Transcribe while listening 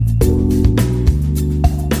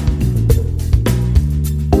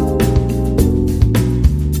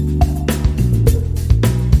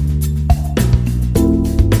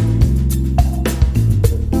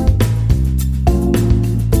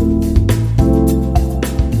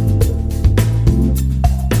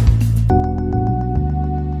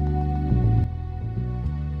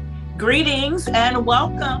and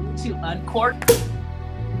welcome to UnCorked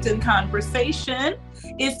in Conversation.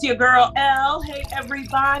 It's your girl Elle. Hey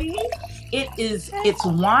everybody. It's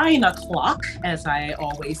wine o'clock, as I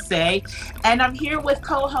always say, and I'm here with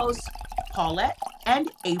co-hosts Paulette and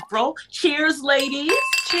April. Cheers, ladies.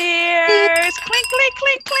 Cheers. Clink, clink,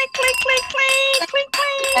 clink, clink, clink, clink, clink, clink,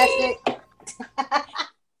 clink. That's it.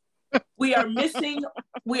 We are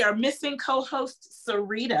missing co-host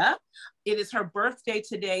Sarita. It is her birthday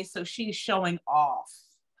today, so she's showing off.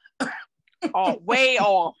 Oh, way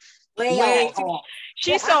off. Way off.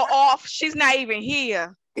 She's so off, she's not even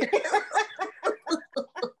here.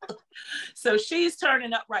 So she's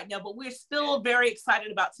turning up right now, but we're still very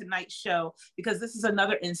excited about tonight's show because this is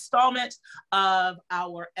another installment of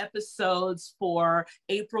our episodes for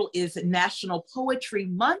April is National Poetry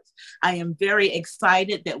Month. I am very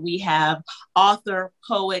excited that we have author,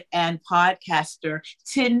 poet, and podcaster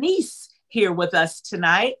Tenise here with us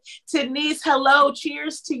tonight. Tenise, hello,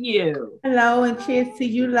 cheers to you. Hello, and cheers to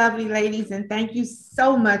you, lovely ladies, and thank you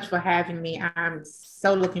so much for having me. I'm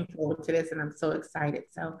so looking forward to this, and I'm so excited.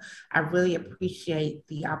 So I really appreciate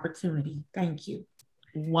the opportunity. Thank you.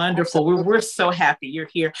 Wonderful. We're so happy you're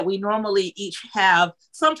here. We normally each have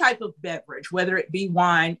some type of beverage, whether it be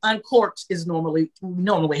wine. UnCorked is we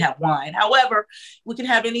normally have wine. However, we can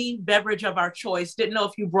have any beverage of our choice. Didn't know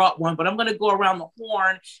if you brought one, but I'm going to go around the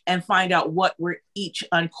horn and find out what we're each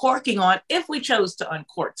uncorking on if we chose to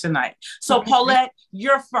uncork tonight. So Paulette,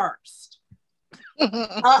 you're first.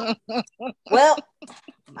 Well,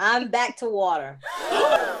 I'm back to water.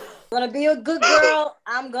 I'm gonna be a good girl.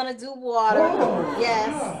 I'm gonna do water.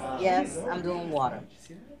 Yes, I'm doing water.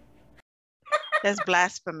 That's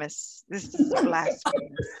blasphemous. This is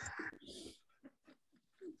blasphemous.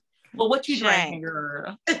 Well, what you Shame. drinking,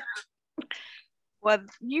 girl? Well,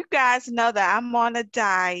 you guys know that I'm on a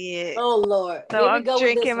diet. Oh Lord. So I'm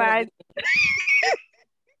drinking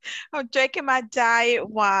I'm drinking my diet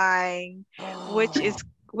wine, which is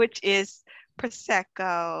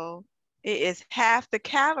Prosecco. It is half the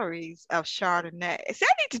calories of Chardonnay. So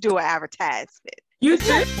I need to do an advertisement. You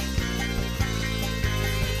too?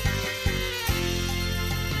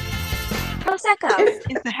 Prosecco.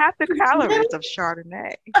 It's half the calories of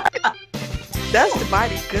Chardonnay. That's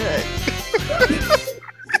mighty good.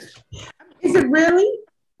 Is it really?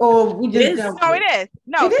 Or we just don't? No, it is.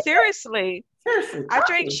 No, It is? Seriously. Seriously. I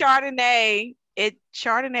drink Chardonnay. A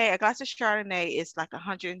glass of Chardonnay is like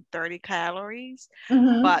 130 calories,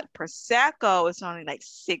 Mhm. but Prosecco is only like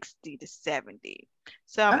 60 to 70.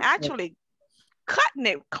 So I'm Okay. actually cutting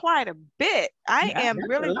it quite a bit. I Yeah, am that's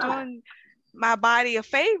really a lot. doing my body a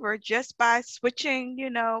favor just by switching,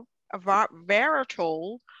 a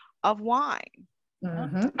varietal of wine,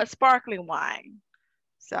 Mhm. a sparkling wine.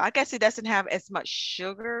 So I guess it doesn't have as much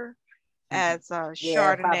sugar as Yeah,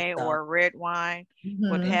 Chardonnay probably so. or red wine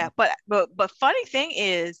would Mhm. have. But funny thing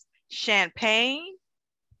is, champagne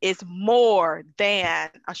is more than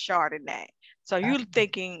a Chardonnay. So you're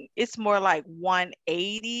thinking it's more like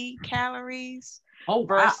 180 calories Oh, wow.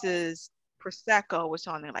 versus Prosecco, which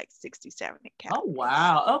only like 60, 70 Oh, calories.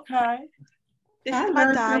 wow. Okay. This I is my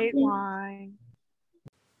learned diet something. wine.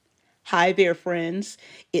 Hi there, friends.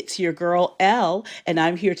 It's your girl Elle, and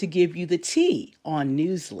I'm here to give you the tea on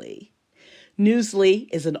Newsly. Newsly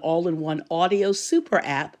is an all-in-one audio super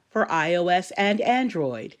app for iOS and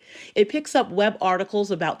Android. It picks up web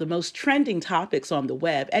articles about the most trending topics on the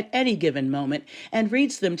web at any given moment and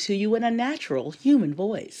reads them to you in a natural human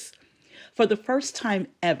voice. For the first time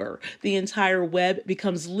ever, the entire web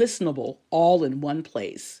becomes listenable all in one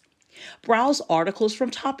place. Browse articles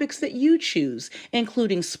from topics that you choose,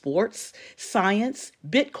 including sports, science,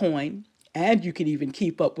 Bitcoin, and you can even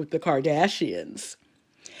keep up with the Kardashians.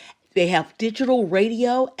 They have digital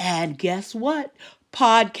radio and guess what?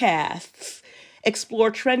 Podcasts.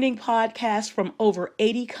 Explore trending podcasts from over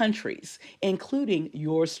 80 countries, including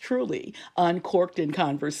yours truly, Uncorked in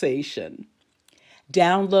Conversation.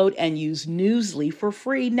 Download and use Newsly for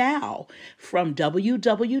free now from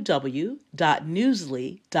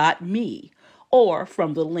www.newsly.me or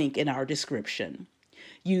from the link in our description.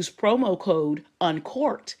 Use promo code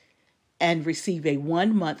UNCORKED and receive a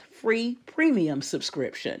 1-month free premium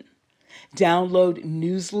subscription. Download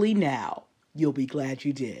Newsly now. You'll be glad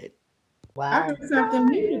you did. I Wow. learned something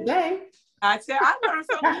new today. I said I learned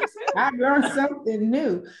something new too. I learned something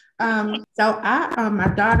new. My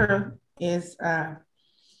daughter is how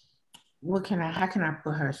can I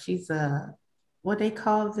put her? She's what they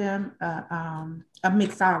call them, a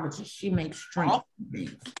mixologist. She makes drinks.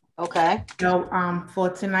 Okay. So for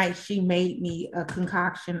tonight, she made me a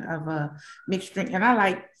concoction of a mixed drink, and I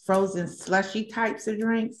like frozen slushy types of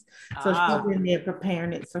drinks. So she's in there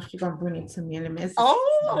preparing it. So she's gonna bring it to me in a minute.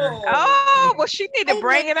 Oh, well, she need to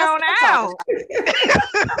bring it on out.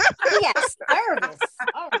 Yeah, service.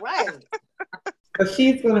 All right. So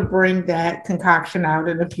she's gonna bring that concoction out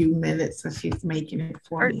in a few minutes. So she's making it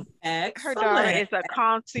for me. Her daughter is a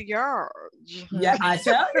concierge. Yeah, I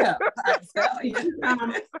tell you.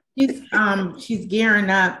 She's gearing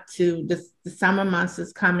up to the summer months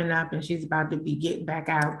is coming up, and she's about to be getting back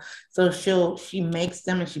out. So she makes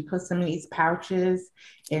them and she puts them in these pouches,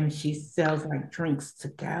 and she sells like drinks to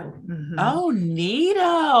go. Mm-hmm. Oh,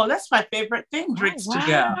 neato! That's my favorite thing, drinks to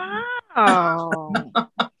go. Oh,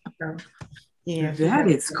 So, yeah, that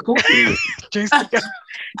is cool. drinks to go.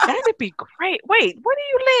 That'd be great. Wait, where do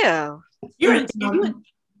you live?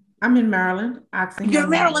 I'm in Maryland. Oxon Hill, You're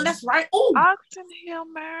in Maryland. That's right. Oh, Oxon Hill,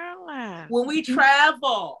 Maryland. when we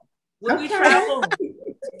travel. Yes.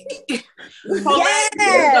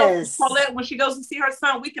 Paulette, when she goes to see her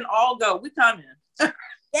son, we can all go. We coming.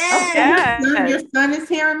 Yes. Okay. Your son is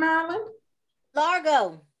here in Maryland?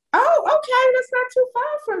 Largo. Oh, okay. That's not too far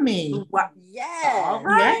from me. Yes. All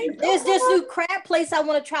right. There's this new crab place I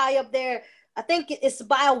want to try up there. I think it's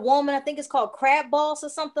by a woman. I think it's called Crab Boss or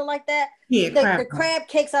something like that. Yeah, The crab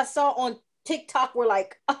cakes I saw on TikTok were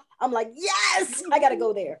like, I'm like, yes, I gotta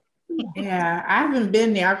go there. Yeah, I haven't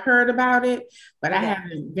been there. I've heard about it, but I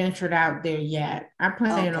haven't ventured out there yet. I'm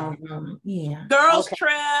planning on going. Yeah. Girls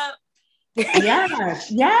trip.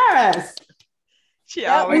 Yes, yes.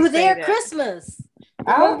 We were there at Christmas.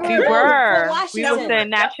 Oh, we were in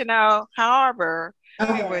National Harbor.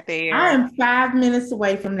 We were there. I am 5 minutes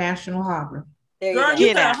away from National Harbor. Girl,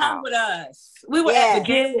 you could hung with us. We were at the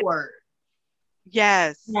Gaylord.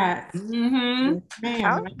 Yes. Yes. Mm-hmm. Okay.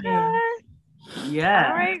 Yeah.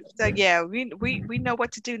 All right. So yeah, we know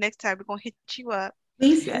what to do next time. We're gonna hit you up.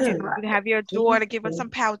 Please do. We can have your daughter give us some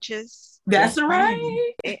pouches. That's right.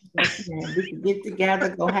 We can get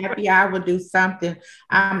together, go happy hour, do something.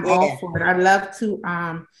 I'm all for it. I love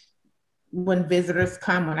to when visitors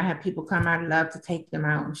come, when I have people come, I love to take them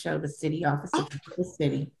out and show the city office of the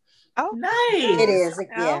city. Oh, nice. It is.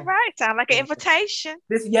 Yeah. All right. Sound like an invitation.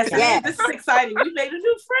 This is exciting. We made a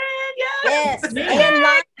new friend. Yes. And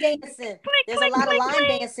line dancing. There's a lot of line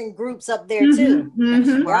dancing groups up there too.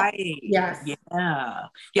 That's right. Yes.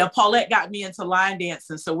 Yeah. Paulette got me into line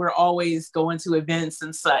dancing, so we're always going to events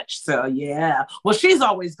and such. So yeah. Well, she's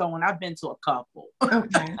always going. I've been to a couple.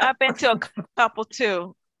 Okay. I've been to a couple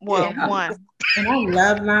too. Well, one. And I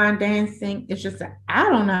love line dancing. It's just that I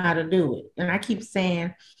don't know how to do it. And I keep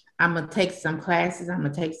saying I'm going to take some classes. I'm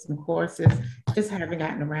going to take some courses. Just haven't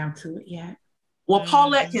gotten around to it yet. Well,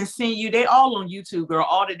 Paulette can send you. They all on YouTube, girl.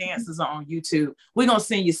 All the dances are on YouTube. We're going to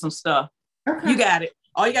send you some stuff. Okay. You got it.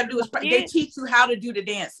 All you got to do is they teach you how to do the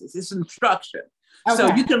dances. It's instruction. Okay.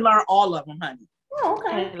 So you can learn all of them, honey. Oh,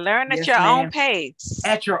 okay. Learn at your own pace.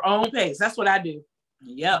 At your own pace. That's what I do.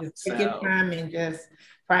 Yep. Take your time and just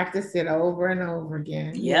practice it over and over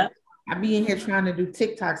again. Yep. I be in here trying to do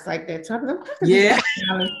TikToks like that. So I'm like, I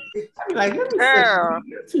be like, let me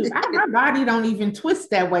see. My body don't even twist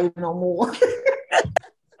that way no more.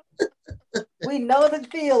 We know the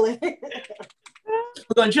feeling.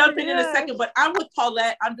 We're gonna jump in a second, but I'm with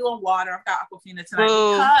Paulette. I'm doing water. I've got Aquafina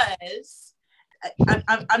tonight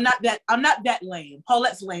because I'm not that lame.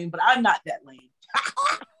 Paulette's lame, but I'm not that lame.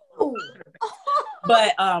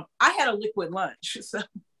 But I had a liquid lunch, so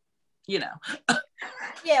you know.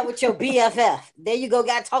 Yeah, with your BFF. There you go.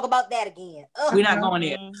 Got to talk about that again. We're not going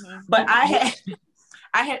there. But I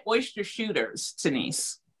had oyster shooters,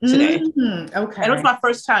 Denise, today. Mm-hmm. Okay. And it was my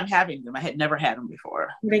first time having them. I had never had them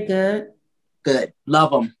before. Were they good? Good.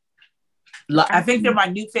 Love them. I think they're my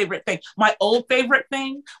new favorite thing. My old favorite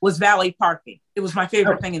thing was valet parking. It was my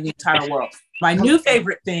favorite thing in the entire world. My new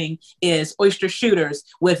favorite thing is oyster shooters,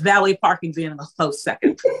 with valet parking being a close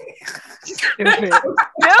second. Okay.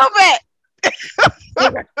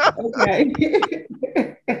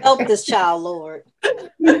 Help this child, Lord.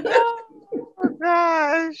 Oh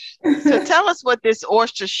gosh. So tell us what these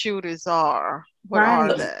oyster shooters are. What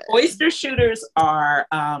are they? Oyster shooters are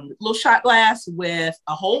little shot glass with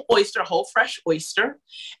a whole oyster, a whole fresh oyster,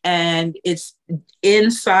 and it's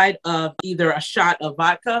inside of either a shot of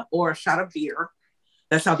vodka or a shot of beer.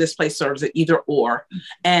 That's how this place serves it, either or.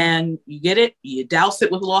 And you get it, you douse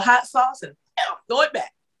it with a little hot sauce and throw it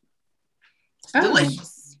back.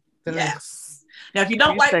 Delicious. Yes. Now, if you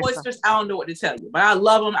don't like oysters, I don't know what to tell you, but I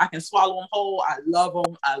love them. I can swallow them whole. I love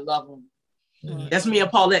them. I love them. That's me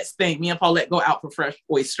and Paulette's thing. Me and Paulette go out for fresh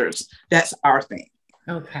oysters. That's our thing.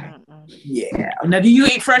 Okay. Yeah. Now, do you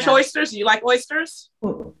eat fresh oysters? Do you like oysters?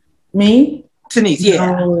 Me? Denise,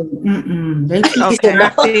 yeah. No, they too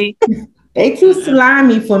Okay. they too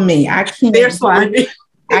slimy for me. I can't. They're slimy.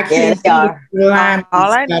 I can't they do are. slimy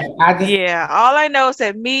All I stuff. I just all I know is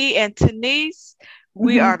that me and Denise,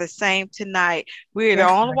 we are the same tonight. We're the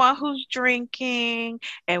That's only one who's drinking,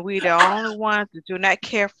 and we're the only ones that do not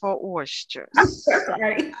care for oysters.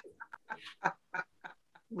 right.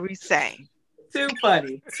 We say. Too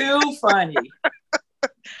funny. Too funny.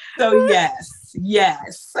 So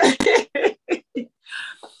yes.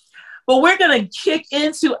 But we're going to kick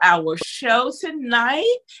into our show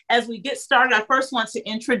tonight. As we get started, I first want to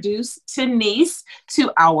introduce Denise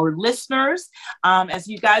to our listeners. As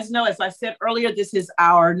you guys know, as I said earlier, this is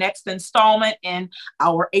our next installment in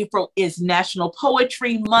our April is National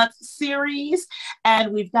Poetry Month series.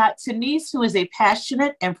 And we've got Denise, who is a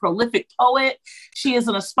passionate and prolific poet. She is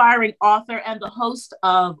an aspiring author and the host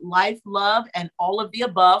of Life, Love, and All of the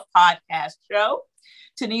Above podcast show.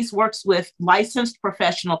 Denise works with licensed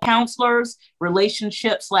professional counselors,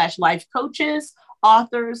 relationship/life coaches,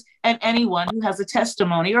 authors, and anyone who has a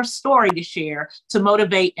testimony or story to share to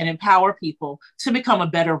motivate and empower people to become a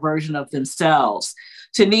better version of themselves.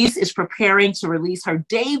 Denise is preparing to release her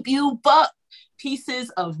debut book,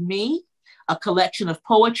 Pieces of Me, a collection of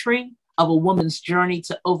poetry of a woman's journey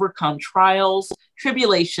to overcome trials,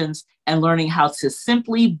 tribulations, and learning how to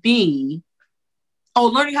simply be.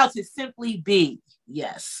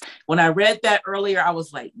 Yes. When I read that earlier, I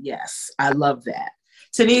was like, yes, I love that.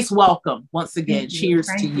 Denise, welcome once again. Cheers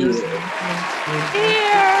to you.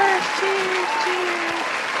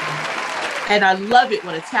 And I love it.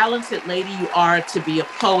 What a talented lady you are to be a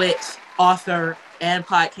poet, author, and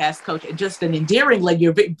podcast coach, and just an endearing lady.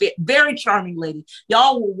 You're a very charming lady.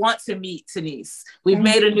 Y'all will want to meet Denise. We've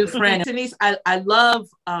made a new friend. Denise, I love,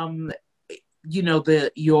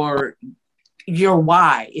 your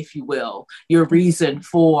why, if you will, your reason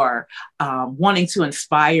for wanting to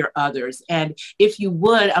inspire others. And if you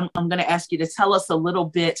would, I'm going to ask you to tell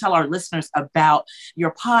our listeners about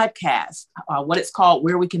your podcast, what it's called,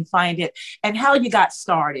 where we can find it, and how you got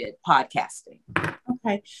started podcasting.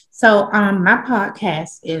 Okay. So my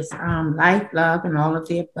podcast is Life, Love, and All of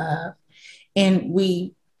the Above. And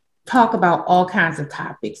we talk about all kinds of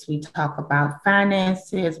topics. We talk about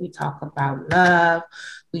finances, we talk about love,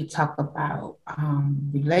 we talk about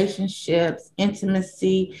relationships,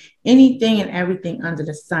 intimacy, anything and everything under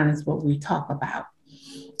the sun is what we talk about.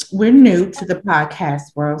 We're new to the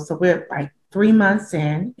podcast world, so we're like 3 months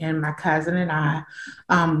in, and my cousin and I,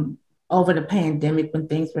 over the pandemic, when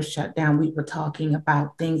things were shut down, we were talking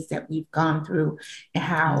about things that we've gone through and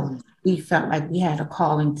how we felt like we had a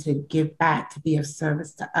calling to give back, to be of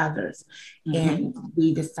service to others. And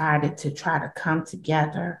we decided to try to come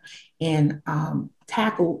together and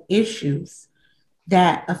tackle issues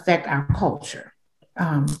that affect our culture,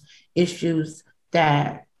 issues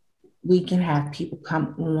that we can have people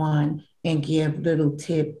come on and give little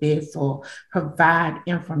tidbits or provide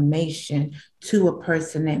information to a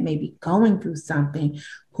person that may be going through something,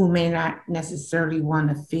 who may not necessarily want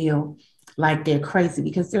to feel like they're crazy,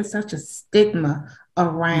 because there's such a stigma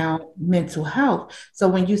around mental health. So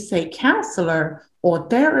when you say counselor or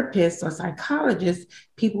therapist or psychologist,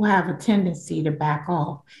 people have a tendency to back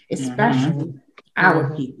off, especially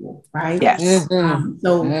our people, right? Yes.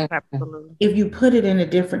 So if you put it in a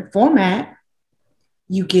different format,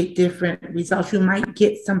 you get different results. You might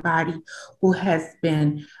get somebody who has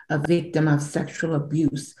been a victim of sexual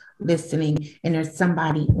abuse listening, and there's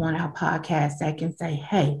somebody on our podcast that can say,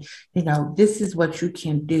 hey, this is what you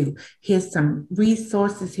can do. Here's some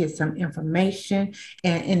resources, here's some information,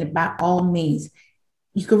 and by all means,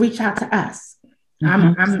 you can reach out to us.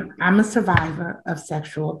 I'm a survivor of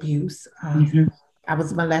sexual abuse. I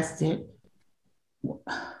was molested.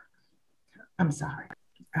 I'm sorry.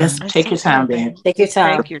 Just take your time, Dan. Take your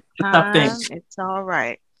time. Take your time. It's all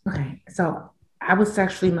right. Okay. So I was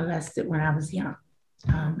sexually molested when I was young.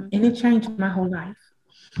 And it changed my whole life.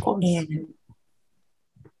 And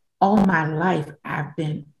all my life, I've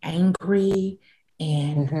been angry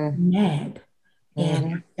and mad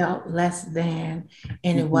and felt less than.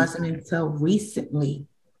 And it wasn't until recently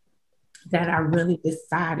that I really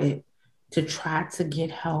decided to try to get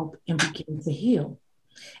help and begin to heal.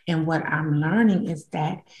 And what I'm learning is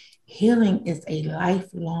that healing is a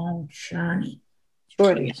lifelong journey.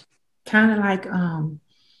 Sure it is. Kind of like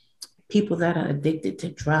people that are addicted to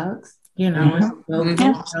drugs, they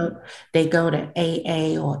go to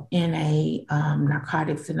AA or NA,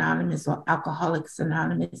 Narcotics Anonymous or Alcoholics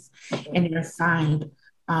Anonymous, and they're assigned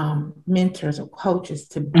mentors or coaches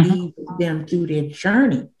to be with them through their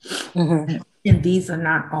journey. And these are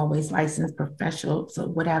not always licensed professionals or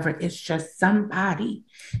whatever. It's just somebody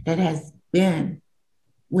that has been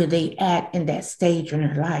where they at in that stage in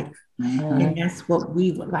their life. And that's what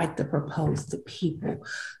we would like to propose to people.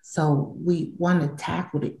 So we want to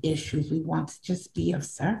tackle the issues. We want to just be of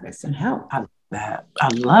service and help. I love that. I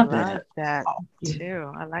love it. That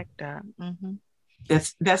too. I like that.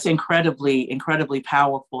 That's incredibly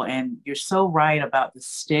powerful, and you're so right about the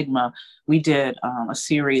stigma. We did a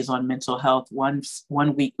series on mental health. One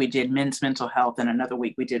week we did men's mental health, and another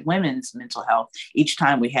week we did women's mental health. Each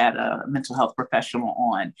time we had a mental health professional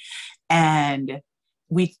on, and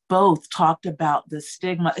we both talked about the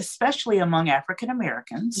stigma, especially among African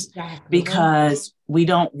Americans, because we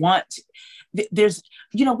don't want. There's,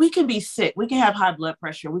 we can be sick, we can have high blood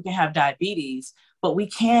pressure, we can have diabetes, but we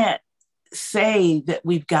can't say that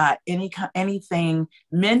we've got anything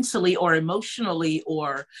mentally or emotionally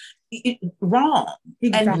or wrong.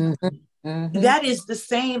 Exactly. And that is the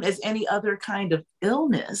same as any other kind of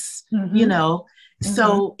illness,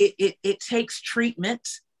 so it takes treatment.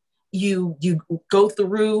 You go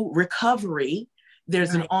through recovery.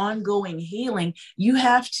 There's an ongoing healing. You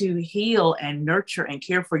have to heal and nurture and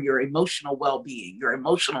care for your emotional well-being, your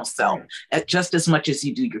emotional self, just as much as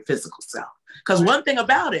you do your physical self. Because one thing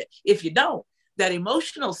about it, if you don't, that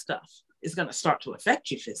emotional stuff is going to start to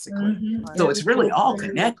affect you physically. So it's really all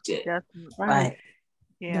connected. Right.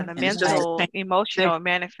 Yeah, the mental, emotional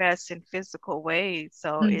manifests in physical ways.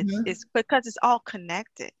 So it's because it's all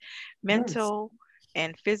connected. Mental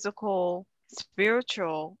and physical,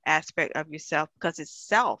 spiritual aspect of yourself, because it's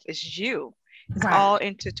self, it's you. It's all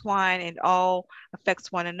intertwined and all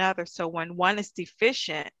affects one another. So when one is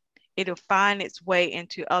deficient, it'll find its way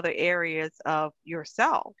into other areas of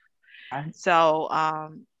yourself. So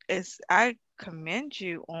I commend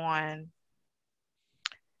you on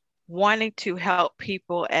wanting to help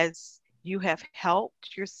people as you have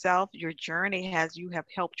helped yourself. Your journey has, you have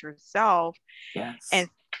helped yourself, and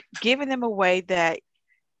giving them a way that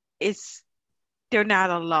they're not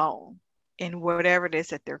alone in whatever it is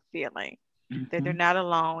that they're feeling. That they're not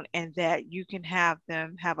alone, and that you can have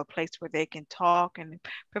them have a place where they can talk and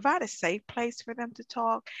provide a safe place for them to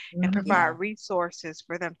talk and provide resources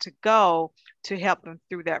for them to go to help them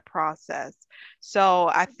through that process. So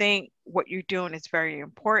I think what you're doing is very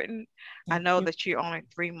important. I know that you're only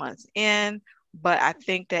 3 months in, but I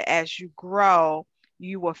think that as you grow,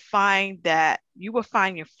 you will find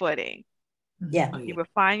your footing. You will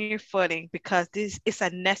find your footing, because it's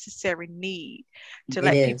a necessary need to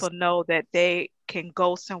let people know that they can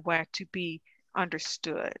go somewhere to be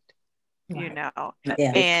understood,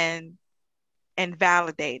 and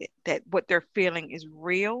validated, that what they're feeling is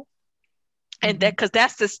real. And that, because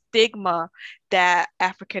that's the stigma that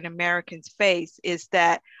African Americans face, is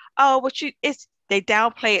that, they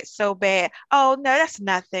downplay it so bad. Oh, no, that's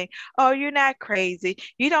nothing. Oh, you're not crazy.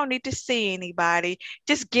 You don't need to see anybody.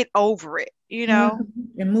 Just get over it, And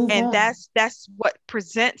move on. That's what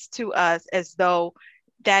presents to us as though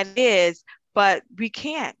that is, but we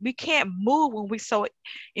can't move when we're so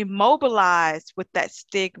immobilized with that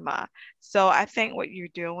stigma. So I think what you're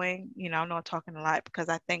doing, I know I'm talking a lot, because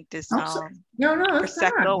I think this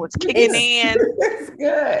Prosecco was kicking in. It's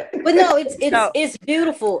good. But no, it's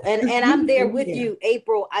beautiful, and I'm there with you,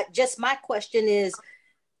 April. My question is,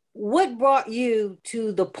 what brought you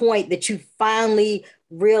to the point that you finally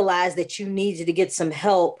realized that you needed to get some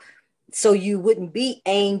help so you wouldn't be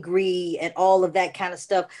angry and all of that kind of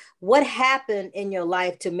stuff? What happened in your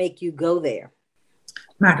life to make you go there?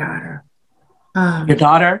 My daughter. Your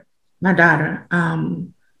daughter? My daughter.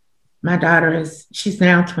 My daughter she's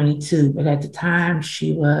now 22, but at the time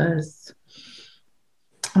she was,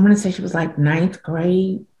 I'm going to say she was like 9th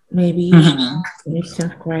grade, maybe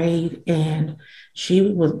 10th grade. And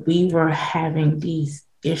we were having these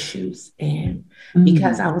issues. And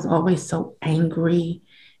because I was always so angry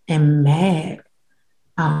and mad,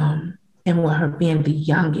 and with her being the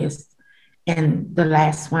youngest and the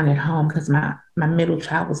last one at home, because my middle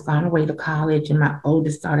child was gone away to college and my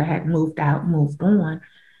oldest daughter had moved on,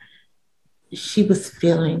 she was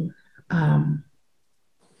feeling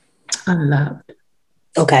unloved.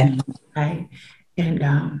 Okay. Right.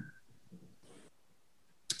 And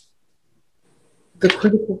the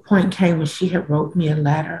critical point came when she had wrote me a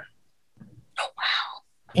letter. Oh, wow.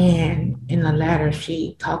 And in the letter,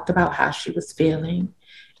 she talked about how she was feeling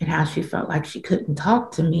and how she felt like she couldn't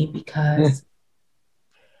talk to me because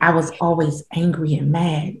I was always angry and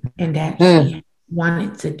mad, and that she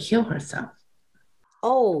wanted to kill herself.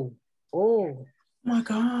 Oh my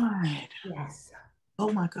God. Yes.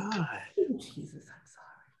 Oh my God. Oh, Jesus, I'm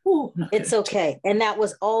sorry. Ooh, It's okay. And that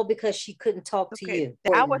was all because she couldn't talk to you.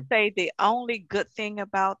 I would say the only good thing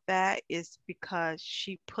about that is because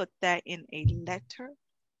she put that in a letter.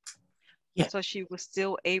 Yeah. So she was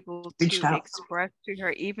still able Reached to out. express to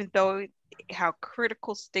her, even though how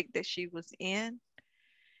critical state that she was in,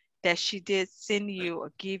 that she did send you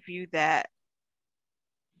or give you that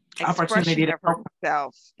Opportunity expression to of help.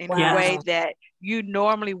 herself in a way that you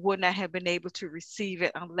normally would not have been able to receive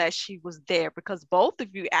it unless she was there, because both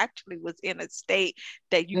of you actually was in a state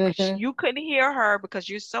that you couldn't hear her because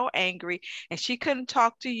you're so angry, and she couldn't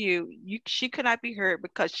talk to you. She could not be heard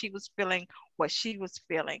because she was feeling what she was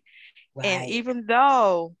feeling. And even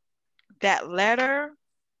though that letter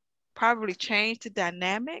probably changed the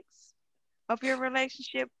dynamics of your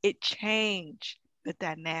relationship, it changed the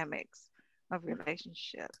dynamics of your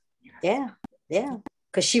relationship. Yeah, yeah.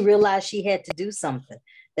 Because she realized she had to do something,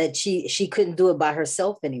 that she couldn't do it by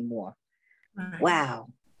herself anymore. Right. Wow.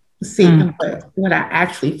 See, what I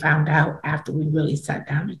actually found out after we really sat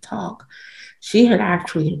down to talk, she had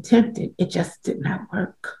actually attempted. It just did not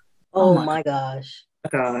work. Oh my gosh.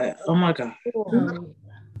 God. Oh my God.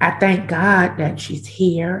 I thank God that she's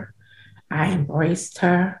here. I embraced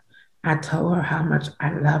her. I told her how much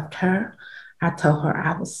I loved her. I told her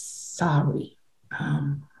I was sorry.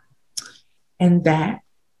 And that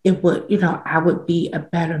it would, I would be a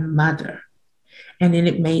better mother. And then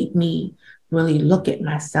it made me really look at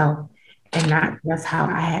myself, and not just how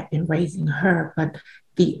I had been raising her, but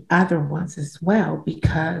the other ones as well,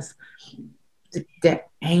 because the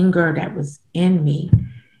anger that was in me,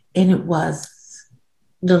 and it was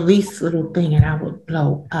the least little thing, and I would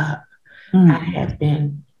blow up. I had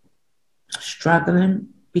been struggling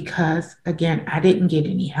because, again, I didn't get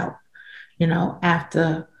any help.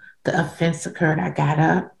 After the offense occurred, I got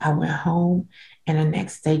up, I went home, and the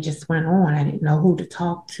next day just went on. I didn't know who to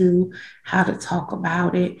talk to, how to talk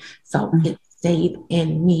about it. So it stayed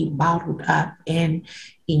in me, bottled up. And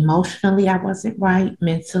emotionally, I wasn't right.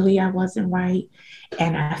 Mentally, I wasn't right.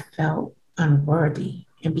 And I felt unworthy.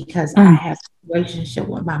 And because I had a relationship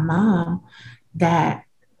with my mom, that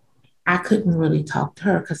I couldn't really talk to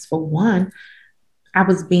her because, for one, I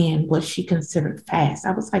was being what she considered fast.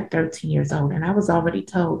 I was like 13 years old, and I was already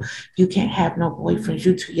told, you can't have no boyfriends.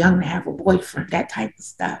 You're too young to have a boyfriend, that type of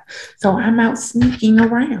stuff. So I'm out sneaking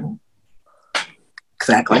around.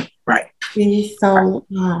 Exactly. Right. And so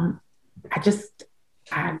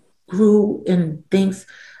I grew, and things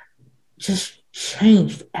just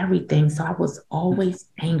changed everything. So I was always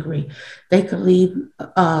angry. They could leave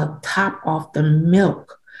a top off the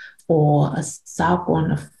milk or a sock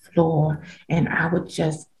on the floor, and I would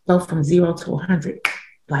just go from 0 to 100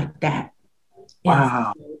 like that.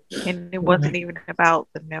 Wow. And it wasn't even about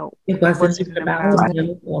the milk. It wasn't even about the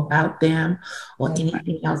milk or about them or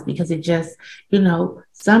anything else, because it just,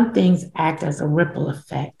 some things act as a ripple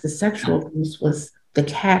effect. The sexual abuse was the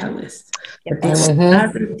catalyst, but there were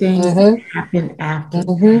other things that happened after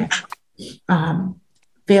that.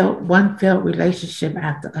 One failed relationship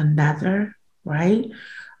after another, right?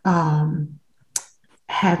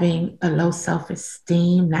 Having a low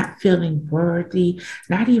self-esteem, not feeling worthy,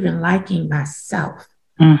 not even liking myself.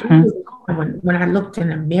 When I looked in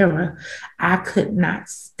the mirror, I could not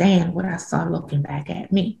stand what I saw looking back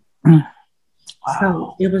at me. Wow.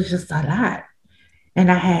 So it was just a lot.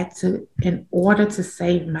 And I had to, in order to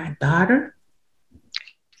save my daughter,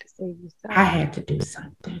 I had to do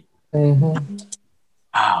something.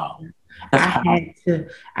 Wow. I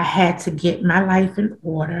had to get my life in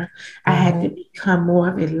order. I had to become more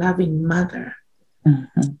of a loving mother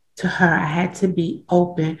to her. I had to be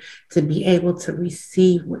open to be able to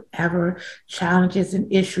receive whatever challenges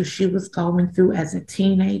and issues she was going through as a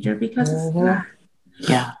teenager, because it's not.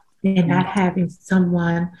 Yeah. And not having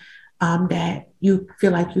someone that you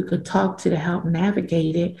feel like you could talk to help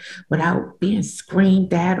navigate it without being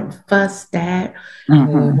screamed at or fussed at.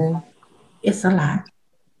 It's a lot.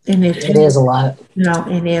 And if it is a lot.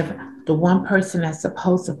 And if the one person that's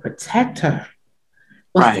supposed to protect her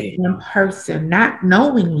was the one person, not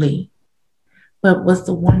knowingly, but was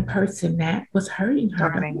the one person that was hurting her.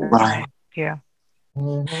 Right. Yeah.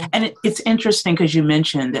 And it's interesting because you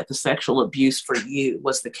mentioned that the sexual abuse for you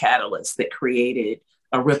was the catalyst that created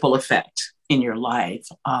a ripple effect in your life.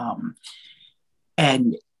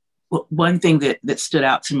 And one thing that stood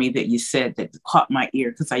out to me that you said that caught my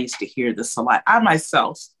ear, because I used to hear this a lot. I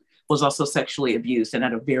myself was also sexually abused, and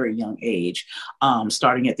at a very young age,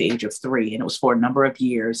 starting at the age of 3. And it was for a number of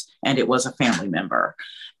years, and it was a family member.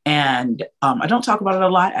 And I don't talk about it a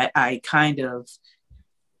lot.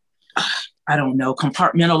 I I don't know,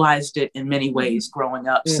 compartmentalized it in many ways growing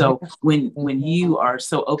up. So when you are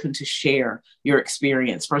so open to share your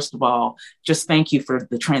experience, first of all, just thank you for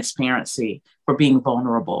the transparency, for being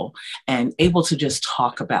vulnerable and able to just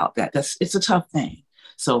talk about that. It's a tough thing.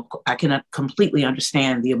 So I can completely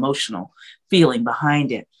understand the emotional feeling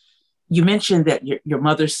behind it. You mentioned that your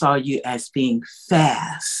mother saw you as being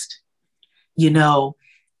fast. You know,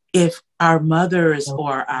 if our mothers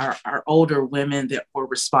or our older women that were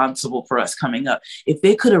responsible for us coming up, if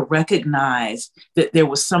they could have recognized that there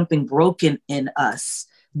was something broken in us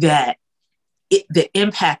that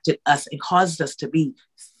impacted us and caused us to be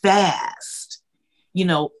fast, you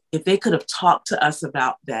know, if they could have talked to us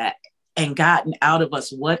about that and gotten out of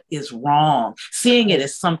us what is wrong, seeing it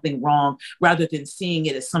as something wrong rather than seeing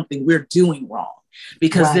it as something we're doing wrong.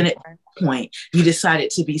 Because then at that point, you decided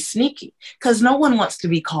to be sneaky because no one wants to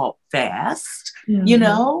be called fast. You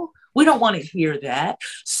know, we don't want to hear that.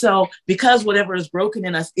 So because whatever is broken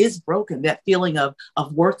in us is broken, that feeling of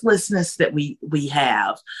worthlessness that we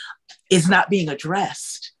have is not being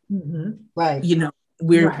addressed. Right. You know,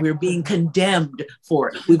 we're being condemned for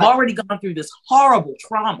it. We've already gone through this horrible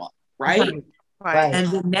trauma, right? Right. And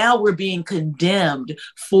then now we're being condemned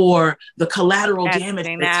for the collateral damage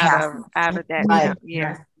that's happening. Out of that. Right.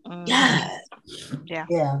 Yeah. Yeah.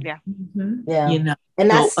 Yeah. You know, and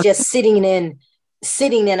that's just sitting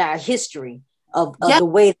in our history of the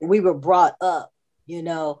way that we were brought up. You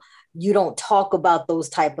know, you don't talk about those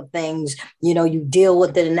type of things. You know, you deal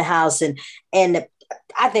with it in the house, and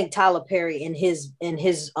I think Tyler Perry in his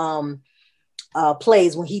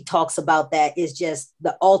plays, when he talks about that, is just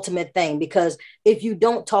the ultimate thing, because if you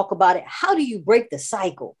don't talk about it, how do you break the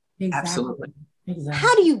cycle? Absolutely.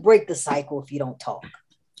 How do you break the cycle if you don't talk?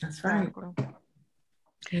 That's right.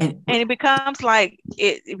 And it becomes like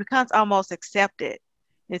it becomes almost accepted,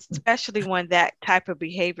 especially when that type of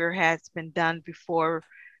behavior has been done before.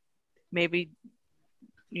 Maybe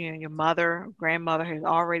your mother, grandmother has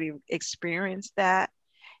already experienced that.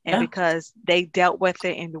 And because they dealt with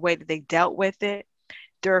it in the way that they dealt with it,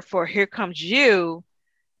 therefore, here comes you,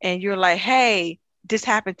 and you're like, hey, this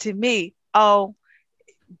happened to me. Oh,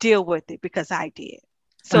 deal with it because I did.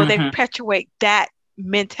 So they perpetuate that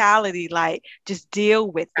mentality, like, just deal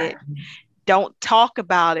with it. Don't talk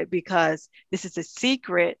about it because this is a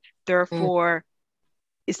secret. Therefore,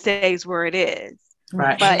 it stays where it is.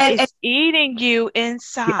 Right. But it's eating you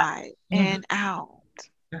inside and out.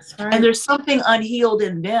 That's right. And there's something unhealed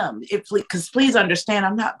in them. Because please understand,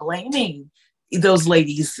 I'm not blaming those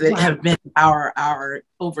ladies that have been our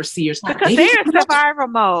overseers. Because they're in survival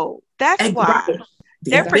mode. That's why.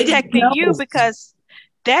 They're protecting you because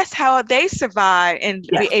that's how they survive and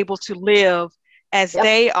be able to live as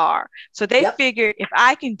they are. So they figure, if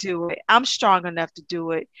I can do it, I'm strong enough to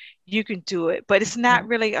do it, you can do it. But it's not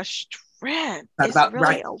really a strength. It's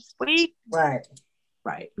really a weak. Right.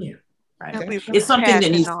 Yeah. Right. Okay. It's something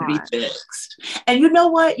that needs to be fixed. And you know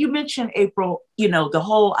what? You mentioned, April, you know, the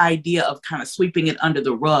whole idea of kind of sweeping it under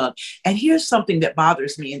the rug. And here's something that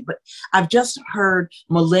bothers me. But I've just heard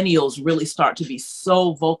millennials really start to be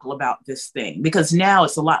so vocal about this thing, because now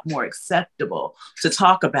it's a lot more acceptable to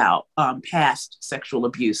talk about past sexual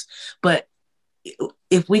abuse. But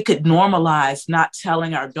if we could normalize not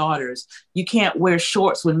telling our daughters, you can't wear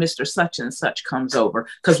shorts when Mr. Such and Such comes over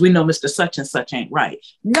because we know Mr. Such and Such ain't right.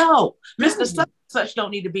 No, Mr. Such and Such don't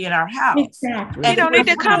need to be in our house. Exactly. You don't need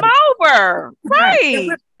to come over. Right.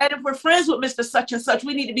 And if we're friends with Mr. Such and Such,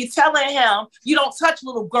 we need to be telling him, you don't touch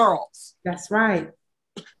little girls. That's right.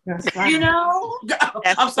 That's right. You know?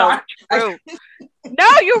 I'm so sorry. True.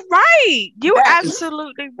 No, you're right. You're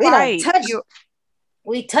absolutely right.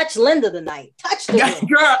 We touched Linda tonight. Touch the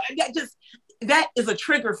girl. That is a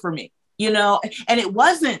trigger for me, you know. And it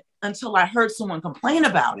wasn't until I heard someone complain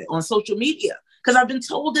about it on social media, because I've been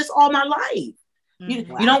told this all my life. You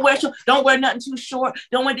don't wear nothing too short.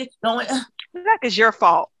 That is your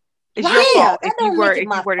fault. It's your fault if you were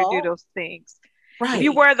to do those things. Right. If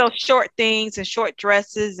you wear those short things and short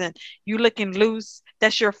dresses and you looking loose,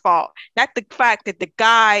 that's your fault. Not the fact that the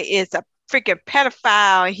guy is a freaking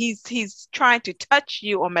pedophile and he's trying to touch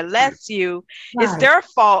you or molest you. It's their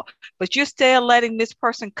fault, but you're still letting this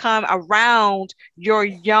person come around your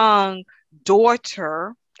young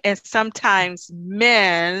daughter and sometimes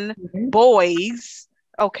men, boys.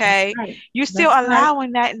 Okay, you're still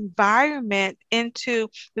allowing that environment into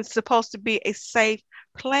it's supposed to be a safe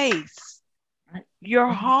place.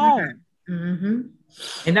 Your home. And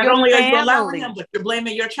not only are you allowing him, but you're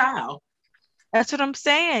blaming your child. That's what I'm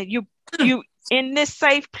saying. You in this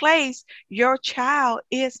safe place, your child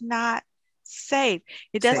is not safe.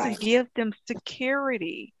 It doesn't give them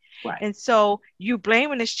security. Right. And so you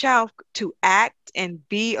blaming this child to act and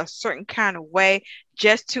be a certain kind of way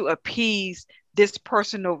just to appease this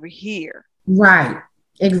person over here. Right.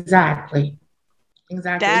 Exactly.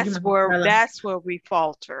 Exactly. That's where we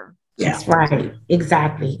falter. That's right.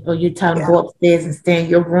 Exactly. Or you tell them Yeah. go upstairs and stay in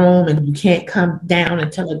your room and you can't come down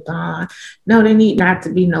until it's gone. No, they need not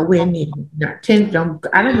to be nowhere near you. I don't want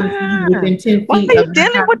to see you within 10 Why feet are you of my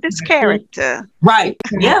dealing house. with this character? Right.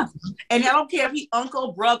 Yeah. And I don't care if he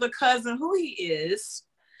uncle, brother, cousin, who he is,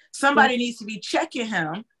 somebody needs to be checking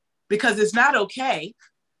him because it's not okay.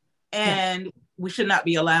 And we should not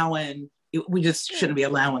be we just shouldn't be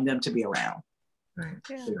allowing them to be around. Right.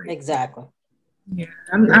 Yeah. Exactly. Yeah,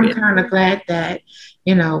 I'm kind of glad that,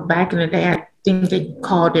 back in the day, I think they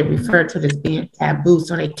referred to it as being taboo.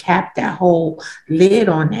 So they capped that whole lid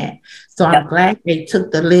on that. So I'm glad they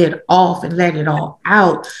took the lid off and let it all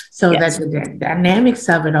out so that the dynamics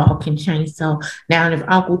of it all can change. So now if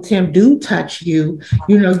Uncle Tim do touch you,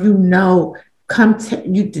 the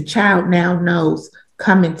child now knows,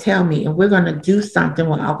 come and tell me, and we're going to do something.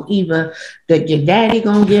 Well, either your daddy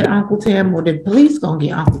going to get Uncle Tim or the police going to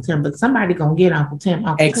get Uncle Tim, but somebody going to get Uncle Tim.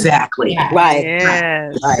 Exactly. Yeah. Right.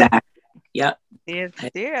 Yes. Exactly. Yep.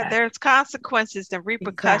 There's consequences and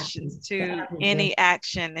repercussions to any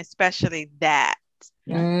action, especially that.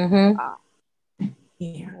 Mm-hmm.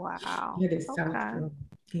 Yeah. Wow. It is so true.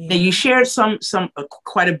 Yeah. Now you shared some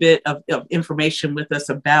quite a bit of information with us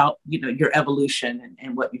about your evolution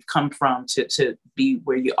and what you've come from to be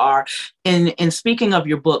where you are. And speaking of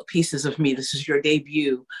your book, Pieces of Me, this is your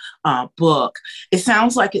debut book. It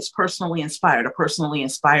sounds like it's personally inspired, a personally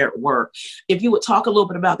inspired work. If you would talk a little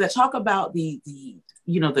bit about that, talk about the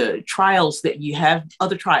trials that you have,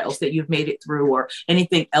 other trials that you've made it through, or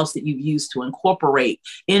anything else that you've used to incorporate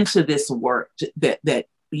into this work that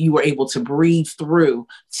you were able to breathe through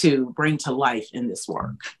to bring to life in this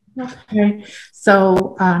work. Okay.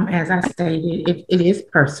 So as I stated, it is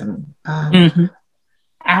personal.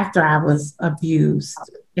 After I was abused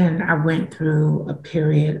and I went through a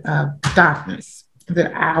period of darkness,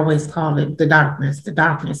 that I always call it the darkness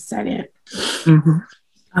set in.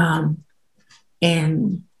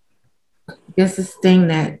 And there's this thing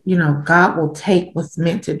that, God will take what's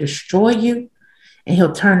meant to destroy you and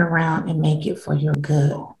he'll turn around and make it for your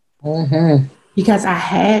good. Because I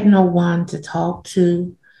had no one to talk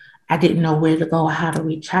to. I didn't know where to go or how to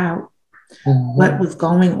reach out. What was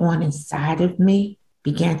going on inside of me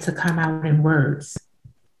began to come out in words.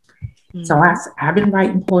 So I've been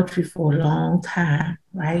writing poetry for a long time,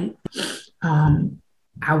 right?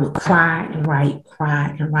 I would cry and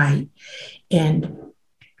write. And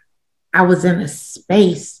I was in a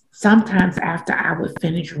space sometimes after I would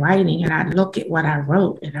finish writing and I'd look at what I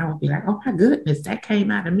wrote and I would be like, oh my goodness, that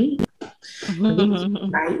came out of me.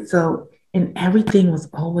 Right. So, and everything was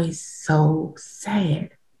always so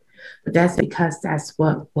sad, but that's because that's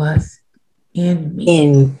what was in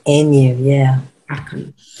me. In you. Yeah.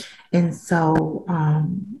 Exactly. And so,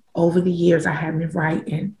 over the years I have been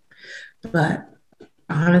writing, but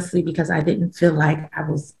honestly, because I didn't feel like I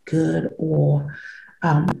was good or,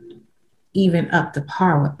 even up to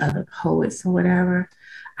par with other poets or whatever,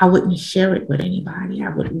 I wouldn't share it with anybody. I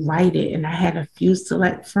would write it, and I had a few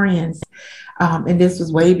select friends. And this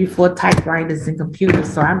was way before typewriters and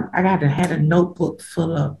computers. So I had a notebook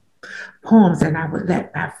full of poems, and I would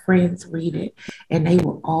let my friends read it, and they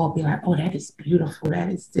would all be like, "Oh, that is beautiful. That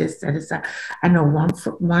is this. That is that." I know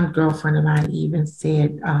one girlfriend of mine even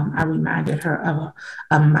said I reminded her of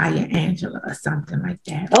a Maya Angelou or something like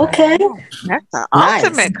that. Okay, that's an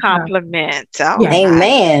ultimate compliment. Oh, yeah.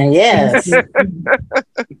 Amen. Yes.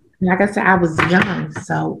 Like I said, I was young,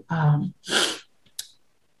 so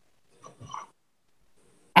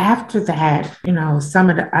after that, some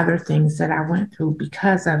of the other things that I went through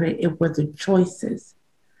because of it, it were the choices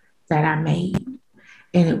that I made.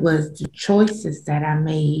 And it was the choices that I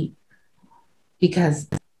made because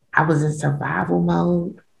I was in survival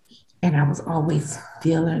mode and I was always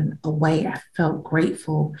feeling a way. I felt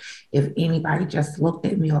grateful if anybody just looked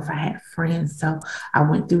at me or if I had friends. So I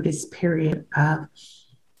went through this period of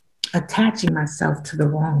attaching myself to the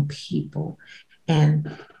wrong people.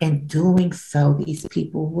 And in doing so, these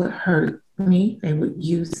people would hurt me. They would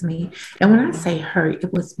use me. And when I say hurt,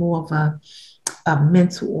 it was more of a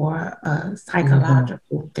mental or a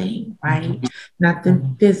psychological thing, right?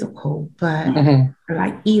 Nothing physical, but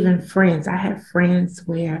like even friends. I had friends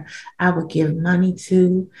where I would give money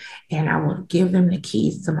to, and I would give them the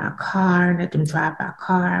keys to my car and let them drive my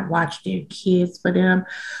car, watch their kids for them.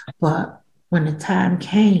 But when the time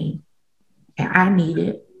came and I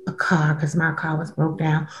needed a car because my car was broke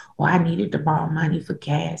down, or I needed to borrow money for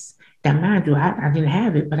gas. Now, mind you, I didn't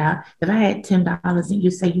have it, but if I had $10 and you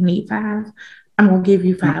say you need five, I'm gonna give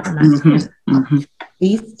you five of my $10.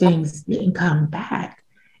 These things didn't come back,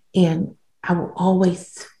 and I will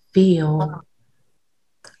always feel.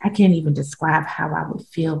 I can't even describe how I would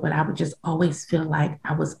feel, but I would just always feel like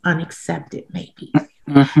I was unaccepted, maybe.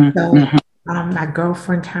 So my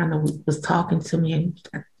girlfriend kind of was talking to me, and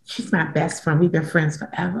she's my best friend. We've been friends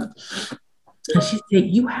forever. And she said,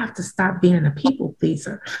 you have to stop being a people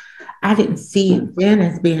pleaser. I didn't see it then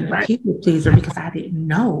as being a people pleaser because I didn't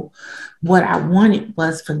know. What I wanted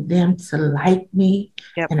was for them to like me,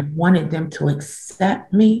 and I wanted them to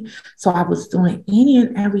accept me. So I was doing any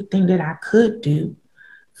and everything that I could do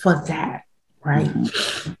for that, right?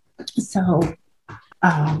 So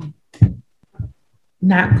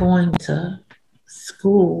not going to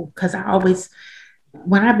school, because I always,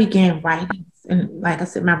 when I began writing, and like I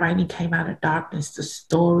said, my writing came out of darkness, the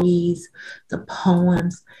stories, the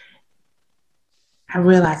poems, I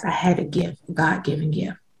realized I had a gift, a God-given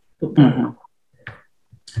gift.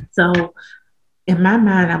 So in my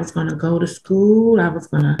mind, I was going to go to school, I was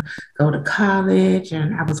going to go to college,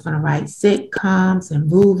 and I was going to write sitcoms and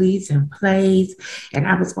movies and plays, and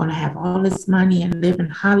I was going to have all this money and live in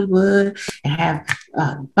Hollywood and have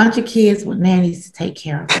a bunch of kids with nannies to take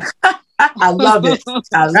care of them. I love it.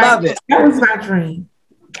 I love it. That was my dream.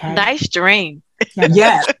 Okay. Nice dream.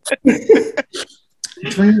 Yes.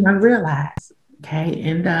 Dream unrealized. Okay.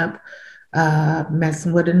 End up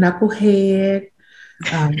messing with a knucklehead.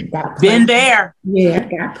 Been there. Yeah,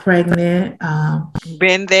 got pregnant.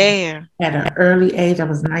 Been there. At an early age, I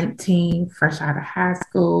was 19, fresh out of high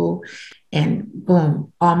school, and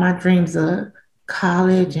boom, all my dreams of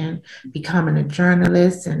college and becoming a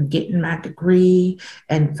journalist and getting my degree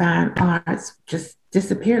and fine arts just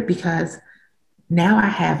disappeared because now I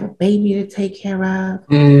have a baby to take care of.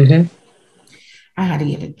 I had to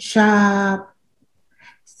get a job,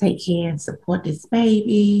 take care and support this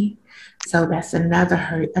baby. So that's another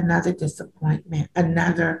hurt, another disappointment,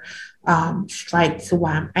 another strike to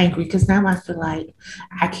why I'm angry. Because now I feel like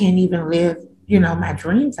I can't even live, my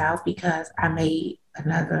dreams out because I made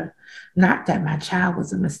another, not that my child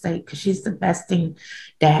was a mistake, because she's the best thing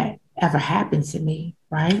that ever happened to me,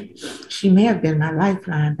 right? She may have been my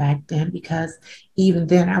lifeline back then because even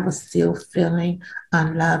then I was still feeling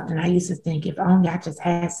unloved. And I used to think if only I just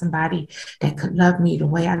had somebody that could love me the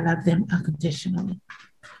way I love them unconditionally.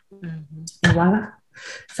 And voila.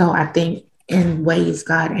 So I think in ways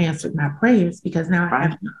God answered my prayers because now I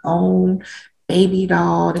have my own baby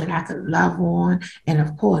doll that I could love on. And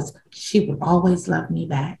of course, she would always love me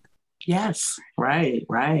back. Yes. Right.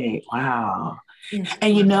 Wow. And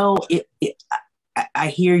I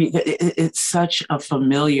hear you. It's such a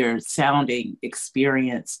familiar sounding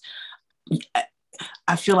experience.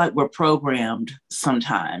 I feel like we're programmed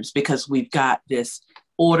sometimes because we've got this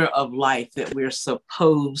order of life that we're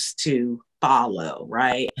supposed to follow,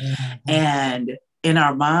 right? And in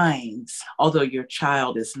our minds, although your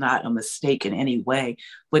child is not a mistake in any way,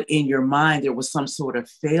 but in your mind, there was some sort of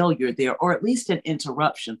failure there, or at least an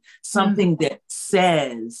interruption, something that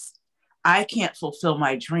says, I can't fulfill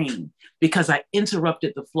my dream because I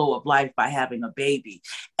interrupted the flow of life by having a baby.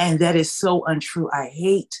 And that is so untrue. I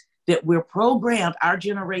hate that we're programmed. Our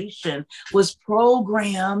generation was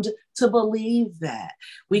programmed to believe that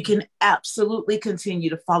we can absolutely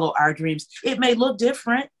continue to follow our dreams. It may look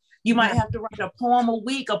different. You might have to write a poem a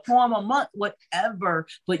week, a poem a month, whatever,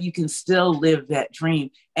 but you can still live that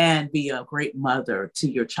dream and be a great mother to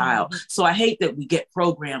your child. So I hate that we get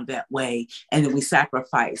programmed that way and then we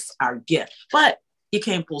sacrifice our gift. But you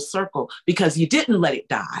came full circle because you didn't let it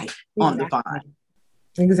die on the vine.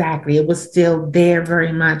 Exactly. It was still there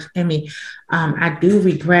very much in me. I do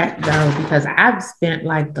regret though, because I've spent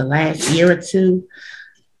like the last year or two,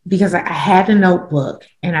 because I had a notebook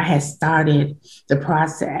and I had started the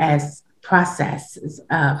processes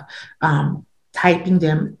of typing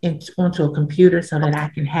them onto a computer so that I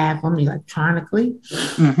can have them electronically.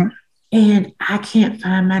 And I can't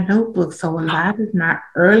find my notebook. So a lot of my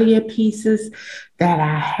earlier pieces that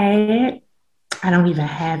I had, I don't even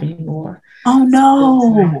have anymore. Oh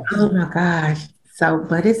no. Oh my gosh. So,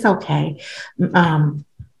 but it's okay.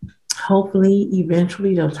 Hopefully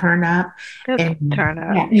eventually they'll turn up. Yeah,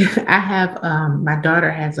 I have my daughter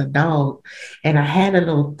has a dog and I had a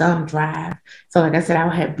little thumb drive. So like I said,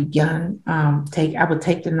 I had begun I would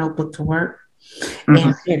take the notebook to work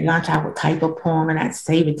and at lunch I would type a poem and I'd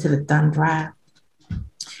save it to the thumb drive.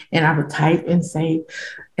 And I would type and save.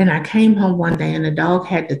 And I came home one day and the dog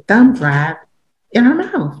had the thumb drive in her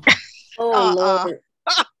mouth. Oh Lord.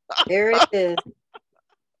 There it is.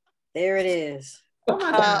 There it is. Oh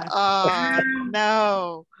my God.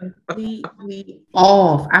 No. Completely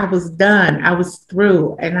off. I was done. I was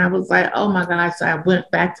through. And I was like, oh my gosh. So I went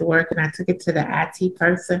back to work and I took it to the IT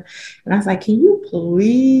person. And I was like, can you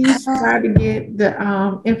please try to get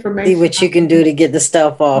the See information? what you can do to get the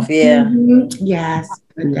stuff off. Yeah. Yes.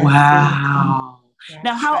 But that's Wow. yes.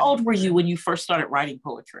 Now, how old were you when you first started writing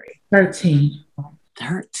poetry? 13.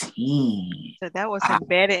 13. So that was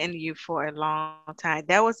embedded in you for a long time.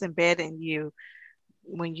 That was embedded in you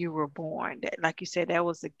when you were born. That, like you said, that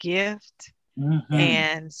was a gift,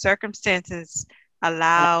 and circumstances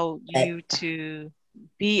allow you to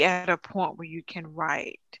be at a point where you can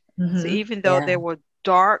write. So even though there were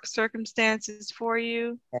dark circumstances for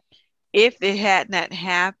you, if it had not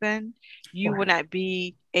happened, you would not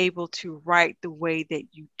be able to write the way that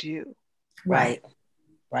you do. Right.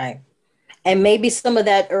 And maybe some of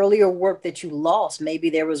that earlier work that you lost, maybe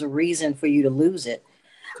there was a reason for you to lose it.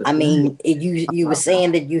 I mean, you were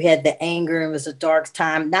saying that you had the anger and it was a dark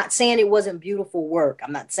time. Not saying it wasn't beautiful work.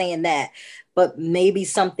 I'm not saying that. But maybe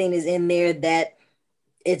something is in there that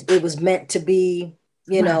it was meant to be,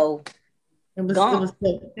 you know, gone. It was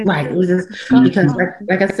right. It was just because,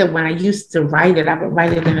 like I said, when I used to write it, I would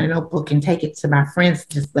write it in a notebook and take it to my friends,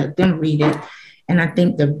 just let them read it. And I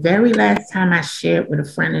think the very last time I shared with a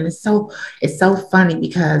friend, and it's so funny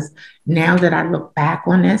because now that I look back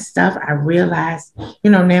on that stuff, I realize,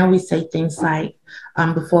 now we say things like,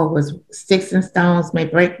 before it was sticks and stones may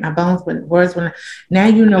break my bones, but words when now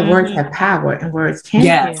words have power and words can't.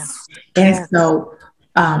 Yes. And so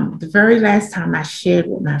the very last time I shared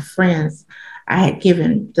with my friends, I had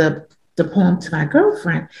given the poem to my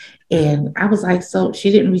girlfriend, and I was like, so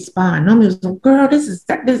she didn't respond. Normally it was like, girl, this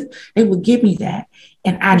they would give me that.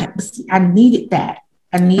 And I needed that.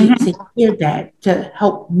 I needed to hear that to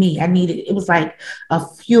help me. It was like a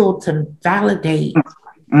fuel to validate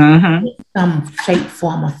some shape,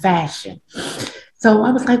 form, or fashion. So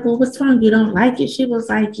I was like, well, what's wrong? You don't like it? She was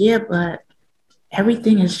like, yeah, but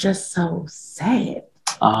everything is just so sad.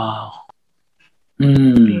 Oh.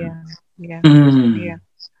 Yeah.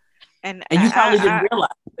 And you probably didn't realize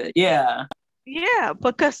it. Yeah. Yeah,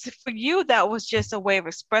 because for you, that was just a way of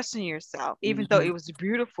expressing yourself, even though it was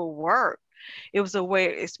beautiful work. It was a way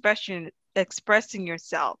of expressing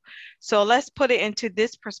yourself. So let's put it into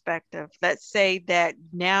this perspective. Let's say that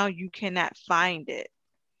now you cannot find it,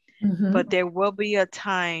 but there will be a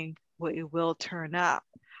time where it will turn up.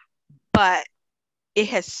 But it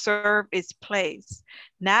has served its place,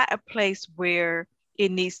 not a place where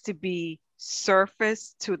it needs to be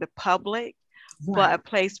surfaced to the public, but a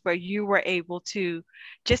place where you were able to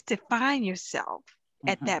just define yourself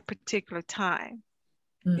at that particular time.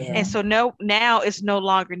 And so now it's no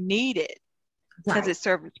longer needed because it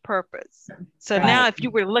served its purpose. So now if you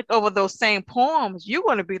were to look over those same poems, you're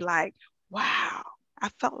going to be like, wow, I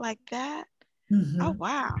felt like that. Oh,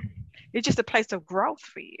 wow. It's just a place of growth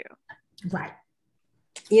for you. Right.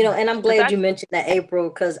 And I'm glad you mentioned that, April,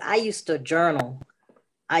 because I used to journal.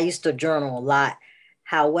 A lot.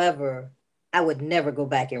 However, I would never go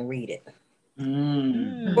back and read it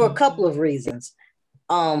for a couple of reasons.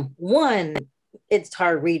 One, it's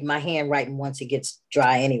hard reading my handwriting once it gets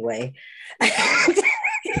dry anyway. That's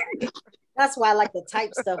why I like to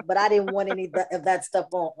type stuff, but I didn't want any of that stuff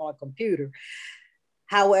on a computer.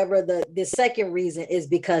 However, the second reason is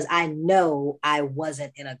because I know I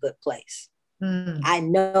wasn't in a good place. I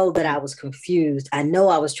know that I was confused. I know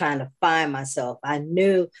I was trying to find myself. I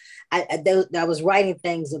knew I was writing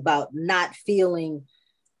things about not feeling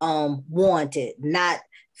wanted, not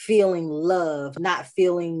feeling loved, not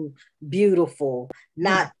feeling beautiful,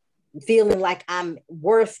 not feeling like I'm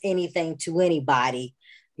worth anything to anybody,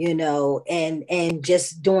 and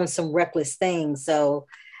just doing some reckless things. So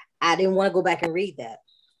I didn't want to go back and read that.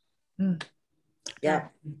 Yeah.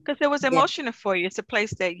 Because it was emotional for you. It's a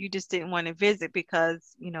place that you just didn't want to visit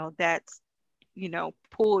because, that's,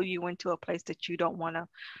 pull you into a place that you don't want to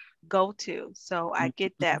go to. So I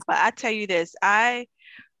get that. But I tell you this, I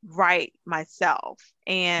write myself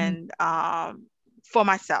and for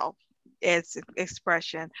myself as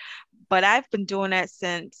expression. But I've been doing that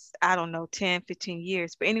since, I don't know, 10, 15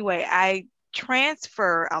 years. But anyway, I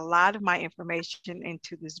transfer a lot of my information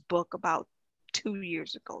into this book about 2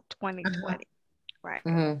 years ago, 2020. Right.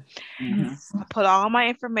 I put all my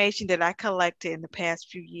information that I collected in the past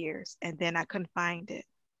few years, and then I couldn't find it.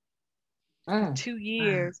 2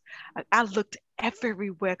 years, I looked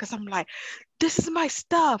everywhere because I'm like, this is my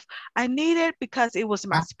stuff. I need it because it was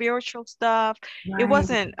my spiritual stuff. It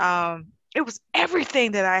wasn't, it was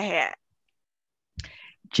everything that I had.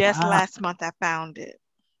 Just last month, I found it.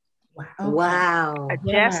 Wow.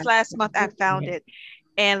 Just last month, I found it.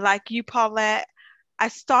 And like you, Paulette, I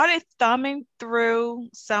started thumbing through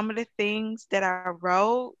some of the things that I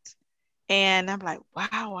wrote. And I'm like,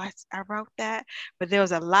 wow, I wrote that. But there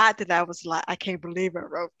was a lot that I was like, I can't believe I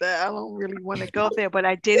wrote that. I don't really want to go there, but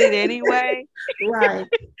I did it anyway. Right,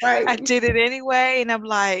 I right. did it anyway. And I'm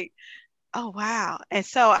like, oh, wow. And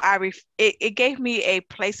so it gave me a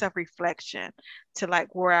place of reflection to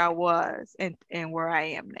like where I was and where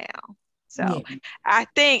I am now. Yeah. So I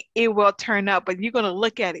think it will turn up, but you're going to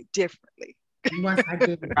look at it differently. Once I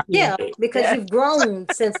did it. Yeah, because Yes. you've grown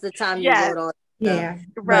since the time you Yes. wrote all that stuff. Yeah.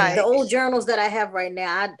 But Right. the old journals that I have right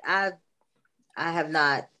now, I have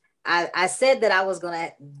not. I said that I was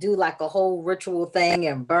gonna do like a whole ritual thing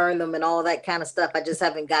and burn them and all that kind of stuff. I just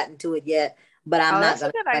haven't gotten to it yet. But I'm Oh, not that's a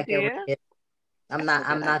gonna good go back and idea. read it. I'm That's a not.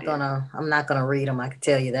 I'm good not idea. gonna. I'm not gonna read them. I can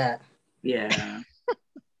tell you that. Yeah.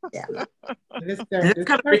 Yeah. It's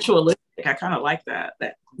kind of ritualistic. I kind of like that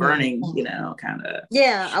burning, kind of.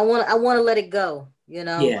 Yeah. I want to let it go.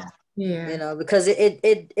 Yeah. Yeah. Because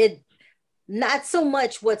it not so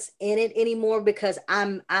much what's in it anymore, because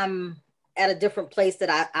I'm at a different place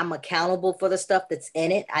that I'm accountable for the stuff that's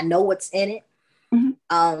in it. I know what's in it.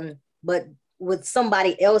 Mm-hmm. But with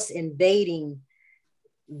somebody else invading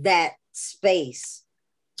that space,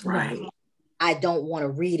 Right. I don't want to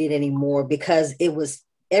read it anymore, because it was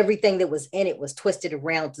everything that was in it was twisted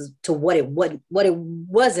around to what it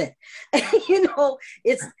wasn't.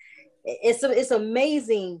 It's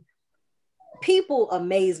amazing. People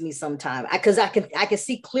amaze me sometimes, because I can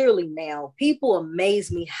see clearly now. People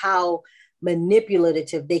amaze me how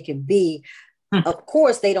manipulative they can be. Of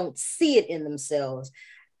course, they don't see it in themselves,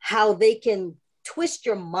 how they can twist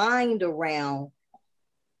your mind around,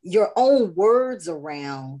 your own words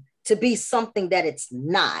around, to be something that it's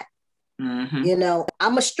not. Mm-hmm.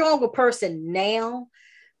 I'm a stronger person now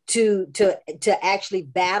to actually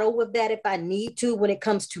battle with that if I need to, when it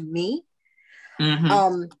comes to me.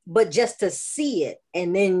 Mm-hmm. But just to see it,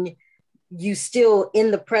 and then you still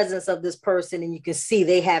in the presence of this person, and you can see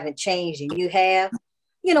they haven't changed and you have,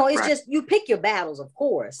 it's Right. just, you pick your battles, of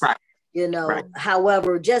course. Right. Right.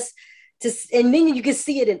 However, just and then you can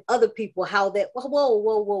see it in other people, how that,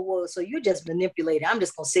 whoa. So you're just manipulating. I'm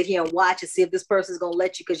just gonna sit here and watch and see if this person's gonna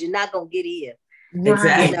let you, because you're not gonna get in.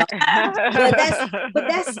 Exactly. But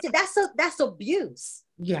that's abuse.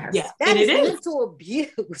 Yes. Yeah. That And is it is. mental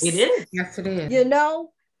abuse. It is. Yes, it is.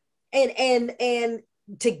 And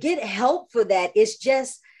to get help for that, it's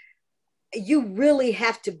just, you really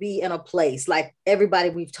have to be in a place like everybody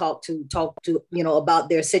we've talked to, about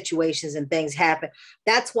their situations and things happen.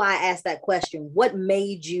 That's why I asked that question. What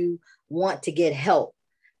made you want to get help?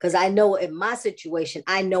 Because I know in my situation,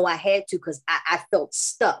 I know I had to, because I felt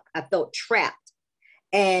stuck. I felt trapped.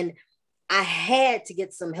 And I had to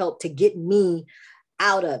get some help to get me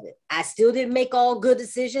out of it. I still didn't make all good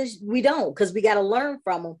decisions. We don't, because we got to learn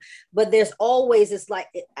from them. But there's always, it's like,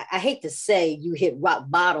 I hate to say you hit rock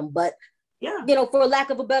bottom, but Yeah. for lack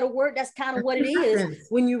of a better word, that's kind of what it is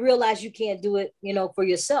when you realize you can't do it, for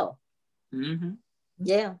yourself. Mm-hmm.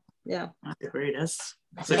 Yeah. I agree. That's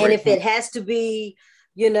and if it has to be,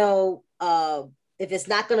 if it's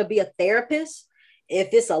not going to be a therapist,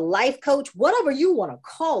 if it's a life coach, whatever you want to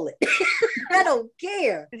call it, I don't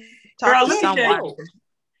care. Talk Girl, to let me tell someone. you,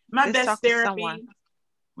 my Just best talk to therapy. someone.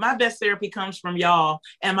 My best therapy comes from y'all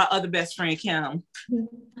and my other best friend, Kim.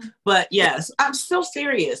 But yes, I'm so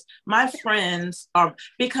serious. My friends are,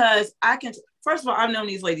 because first of all, I've known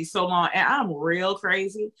these ladies so long and I'm real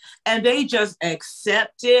crazy, and they just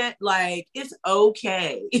accept it. Like, it's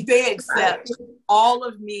okay. They accept all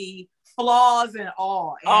of me, flaws and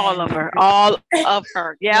all. All of her.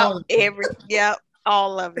 Yep.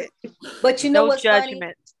 All of it. But No what's judgment.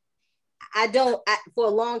 funny? For a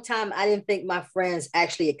long time, I didn't think my friends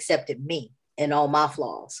actually accepted me and all my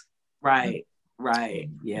flaws. Right.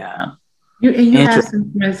 Yeah. You have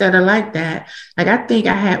some friends that are like that. Like, I think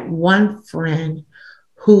I had one friend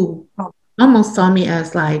who almost saw me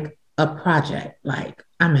as like a project, like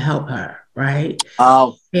I'm gonna help her, right?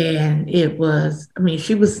 Oh. And it was,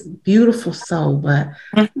 she was beautiful soul, but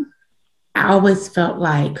I always felt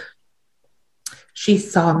like she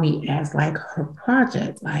saw me as like her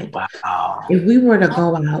project. Like, wow. If we were to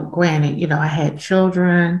go out, granted, I had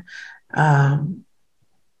children, and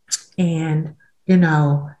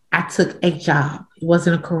I took a job. It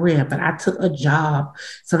wasn't a career, but I took a job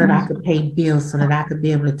so that I could pay bills, so that I could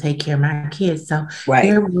be able to take care of my kids. So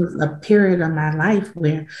there was a period of my life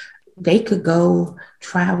where they could go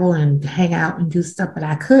travel and hang out and do stuff, but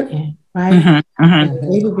I couldn't. right?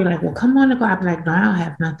 Mm-hmm. They would be like, well, come on to go. I'd be like, no, I don't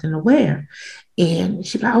have nothing to wear. And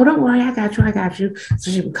she'd be like, oh, don't worry, I got you, I got you. So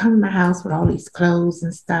she would come to my house with all these clothes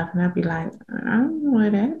and stuff. And I'd be like, I don't wear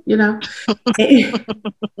that, you know?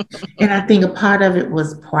 And I think a part of it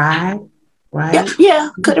was pride, Yeah, right? yeah,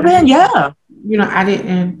 could have been, yeah. You know, I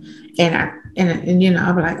didn't, and you know,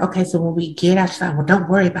 I'd be like, okay, so when we get out, she's like, well, don't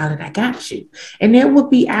worry about it, I got you. And there would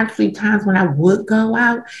be actually times when I would go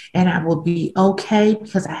out and I would be okay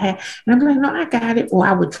because I had, and I'm like, no, I got it. Or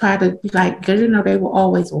I would try to be like, because you know, they were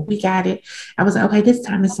always, well, we got it. I was like, okay, this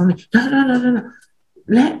time it's on me. No, no, no, no, no.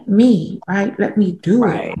 Let me, right? Let me do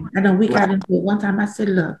it. I know we got into it one time. I said,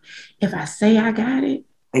 look, if I say I got it,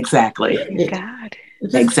 Exactly. God.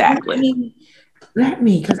 just Exactly. let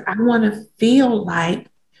me, because I want to feel like,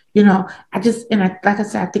 you know, like I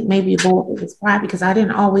said, I think maybe more of it was pride because I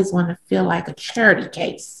didn't always want to feel like a charity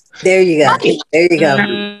case. There you go. Right. There you go.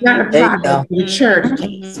 Not a There you go. product, but a charity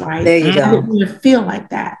case, right? There you I go. didn't want to feel like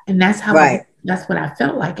that. And that's how Right. that's what I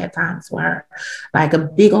felt like at times were like a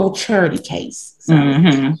big old charity case. So.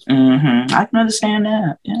 I can understand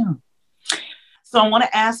that. Yeah. So I want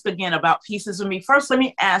to ask again about Pieces of Me. First, let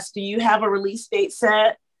me ask, do you have a release date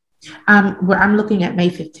set? I'm looking at May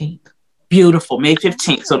 15th. Beautiful, May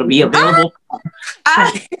 15th. So it'll be available.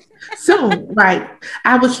 Soon, right.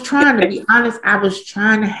 I was trying to be honest, I was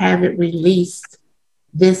trying to have it released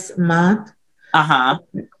this month. Uh-huh.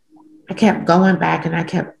 I kept going back and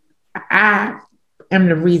I am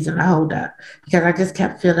the reason I hold up because I just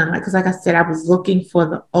kept feeling like, because like I said, I was looking for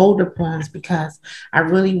the older poems because I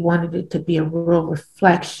really wanted it to be a real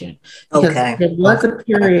reflection. Because there was a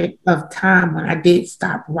period of time when I did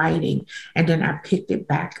stop writing and then I picked it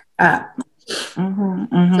back up. So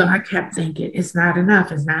I kept thinking, it's not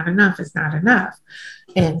enough, it's not enough, it's not enough.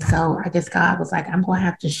 And so I guess God was like, I'm going to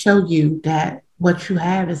have to show you that what you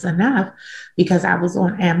have is enough, because I was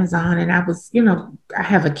on Amazon and I was, you know, I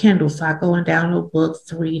have a Kindle, so I go and download books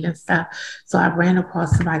to read and stuff. So I ran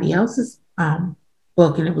across somebody else's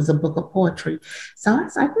book, and it was a book of poetry. So I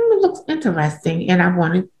was like, it looks interesting. And I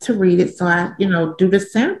wanted to read it. So I, you know, do the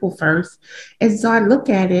sample first. And so I look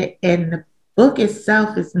at it, and the book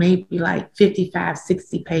itself is maybe like 55,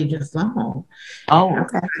 60 pages long. Oh,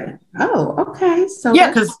 okay. Like, oh, okay. So yeah,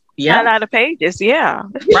 because a lot of pages. Yeah.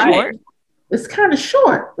 Right. Short. It's kind of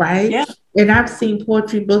short, right? Yeah. And I've seen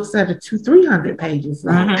poetry books that are 200-300 pages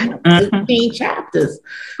long, 18 chapters.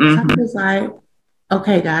 So I was like,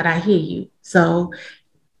 okay, God, I hear you. So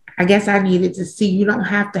I guess I needed to see you don't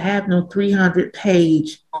have to have no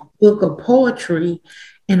 300-page book of poetry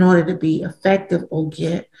in order to be effective or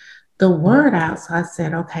get the word out. So I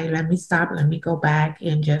said, okay, let me stop. Let me go back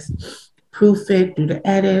and just proof it, do the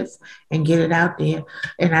edits, and get it out there.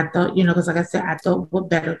 And I thought, you know, because like I said, I thought what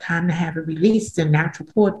better time to have it released than National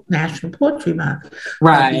Poetry Month.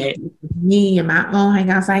 Right. Me and my own hang.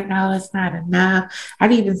 I was like, no, it's not enough.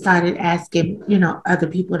 I'd even started asking, you know, other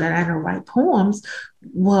people that I know write poems,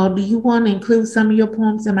 well, do you want to include some of your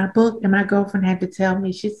poems in my book? And my girlfriend had to tell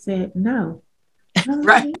me, she said, no.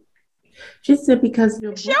 Right. She said, because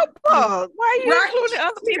it's your book. Why are you including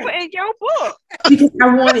other people in your book? Because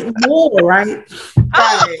I wanted more, right?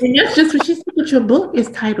 Right. And that's just what she said. But your book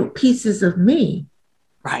is titled Pieces of Me.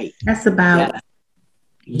 Right. That's about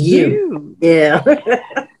you. Yeah.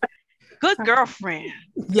 Good girlfriend.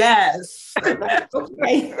 Yes.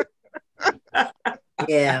 Okay.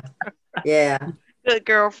 Yeah. Yeah. Good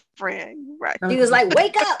girlfriend. Right. He was like,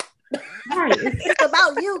 wake up. Right. It's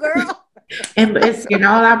about you, girl. And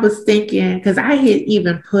all I was thinking, because I had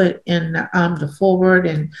even put in the foreword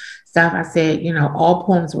and stuff, I said, you know, all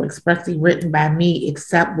poems were expressly written by me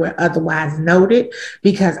except where otherwise noted,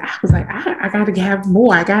 because I was like, I gotta have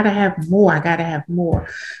more. I gotta have more. I gotta have more.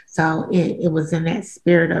 So it was in that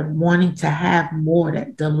spirit of wanting to have more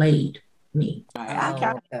that delayed me.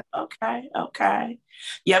 Okay.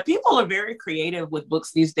 Yeah, people are very creative with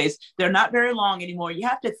books these days. They're not very long anymore. You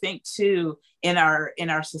have to think too, in our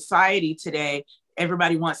society today,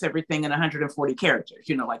 everybody wants everything in 140 characters,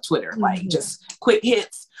 you know, like Twitter, like just quick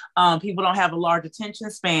hits. People don't have a large attention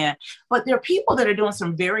span, but there are people that are doing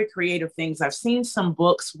some very creative things. I've seen some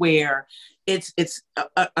books where it's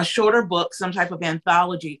a shorter book, some type of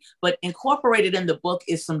anthology, but incorporated in the book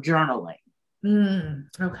is some journaling.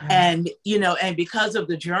 Okay. And, you know, and because of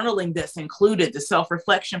the journaling that's included, the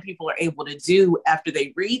self-reflection people are able to do after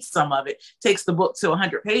they read some of it, takes the book to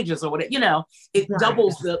 100 pages or whatever, you know, it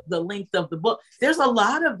doubles the length of the book. There's a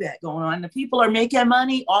lot of that going on. The people are making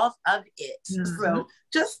money off of it. So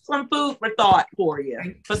just some food for thought for you,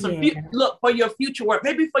 for some look for your future work,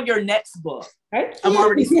 maybe for your next book. I'm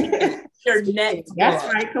already saying your next That's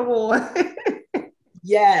book. right. Come on.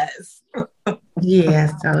 Yes.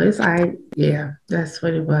 Yeah, so it's like, yeah, that's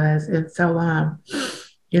what it was. And so,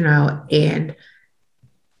 and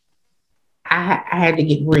I had to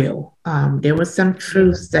get real. There were some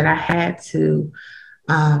truths that I had to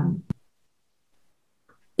um,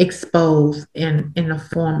 expose in the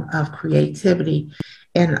form of creativity.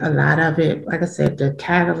 And a lot of it, like I said, the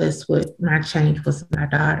catalyst with my change was my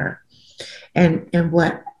daughter. And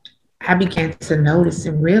what I began to notice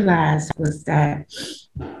and realize was that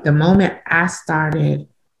the moment I started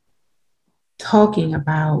talking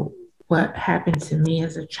about what happened to me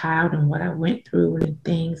as a child and what I went through and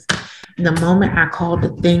things, the moment I called the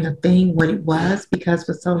thing a thing, what it was, because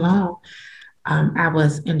for so long I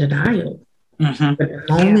was in denial. Mm-hmm. But the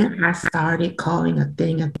moment I started calling a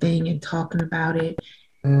thing and talking about it,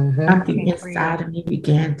 something inside of me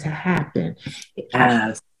began to happen.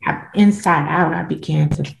 Yes. Inside out, I began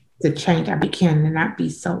to change. I began to not be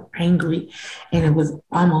so angry. And it was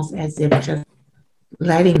almost as if just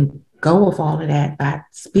letting go of all of that by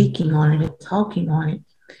speaking on it and talking on it,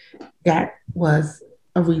 that was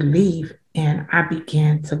a relief. And I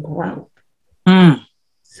began to grow. Mm.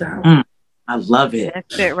 So I love it.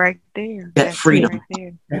 That's it right there. That That's freedom. it right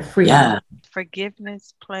there. that freedom. Yeah.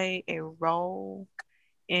 Forgiveness play a role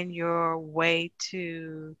in your way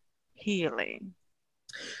to healing.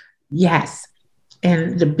 Yes.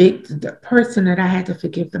 And the person that I had to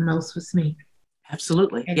forgive the most was me.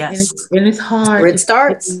 Absolutely. And, Yes. and it's hard. Where it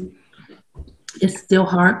starts. It's still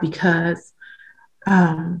hard because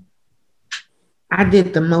um, I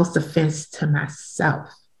did the most offense to myself.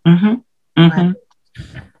 Mm-hmm. Mm-hmm.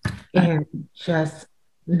 And just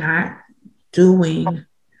not doing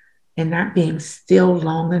and not being still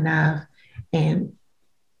long enough. And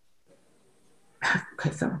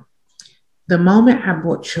okay, so the moment I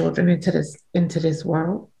brought children into this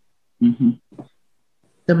world, Mm-hmm.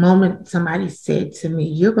 the moment somebody said to me,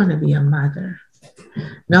 "You're going to be a mother,"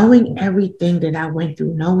 knowing everything that I went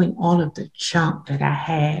through, knowing all of the junk that I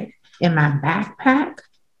had in my backpack,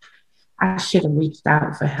 I should have reached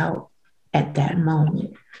out for help at that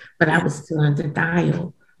moment, but I was still in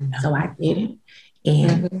denial, so I didn't.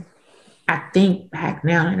 And I think back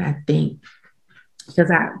now, and I think because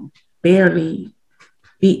I barely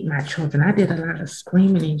beat my children, I did a lot of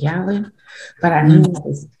screaming and yelling, but I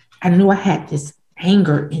knew I had this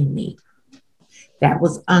anger in me that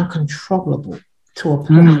was uncontrollable to a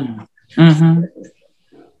point. Mm-hmm.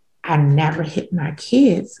 I never hit my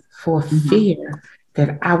kids for fear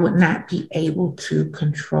that I would not be able to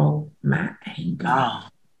control my anger. Wow.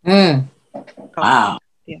 Mm. Wow.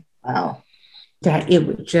 Yeah. Wow. That it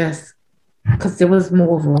would just, because there was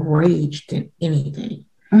more of a rage than anything.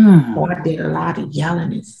 So I did a lot of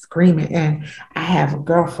yelling and screaming. And I have a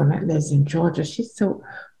girlfriend that lives in Georgia. She's so,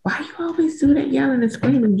 why you always do that yelling and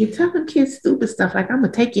screaming? You tell the kids stupid stuff like, I'm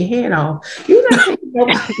going to take your head off. You're not taking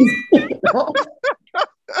nobody's head off.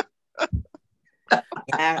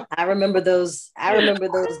 I remember those. I remember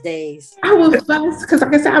those days. I would fuss because,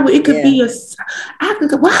 like I said, it could be I could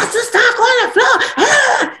go, why's this stuff on the floor?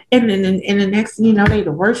 Ah! And then the next thing you know, they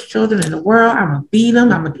the worst children in the world. I'm gonna beat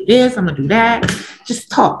them. I'm gonna do this. I'm gonna do that.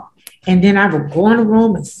 Just talk. And then I would go in the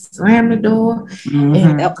room and slam the door.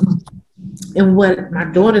 And what my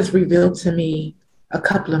daughters revealed to me a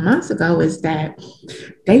couple of months ago is that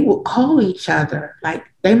they would call each other. Like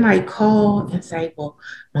they might call and say, well,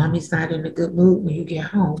 mommy's not in a good mood when you get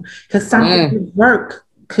home. Because something at work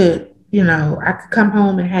could, I could come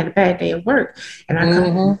home and had a bad day at work and I come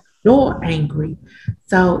to the door angry.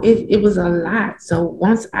 So it was a lot. So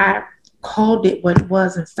once I called it what it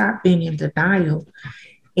was and stopped being in denial,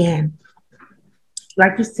 and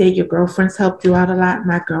like you said, your girlfriends helped you out a lot.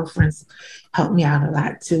 My girlfriends helped me out a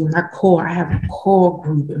lot too. I have a core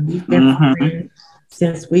group, and we've been friends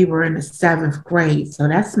since we were in the 7th grade. So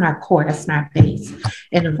that's my core, that's my base.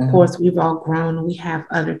 And of course, we've all grown. We have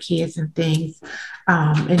other kids and things,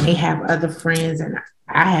 and they have other friends, and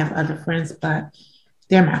I have other friends, but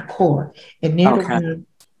they're my core. And they're the ones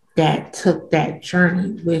that took that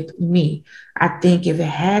journey with me. I think if it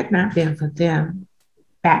had not been for them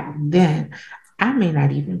back then, I may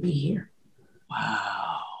not even be here.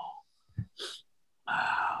 Wow.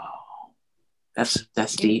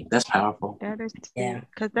 That's deep. That's powerful. That is deep.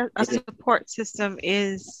 Because a support system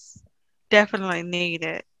is definitely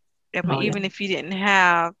needed. I mean, even if you didn't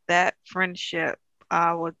have that friendship,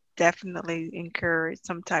 I would definitely encourage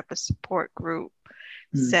some type of support group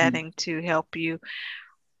setting to help you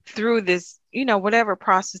through this, whatever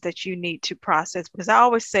process that you need to process. Because I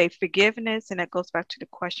always say forgiveness, and that goes back to the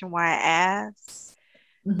question why I asked,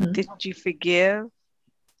 did you forgive?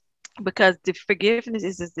 Because the forgiveness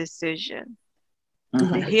is a decision.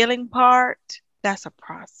 The healing part, that's a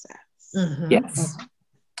process. Yes,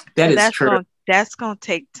 that is true. That's gonna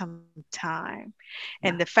take some time,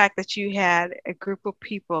 and the fact that you had a group of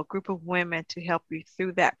people, a group of women to help you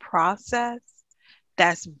through that process,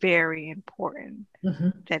 that's very important.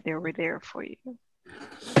 That they were there for you.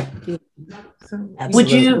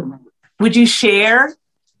 Would you share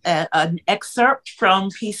an excerpt from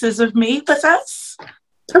Pieces of Me with us?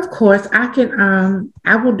 Of course, I can.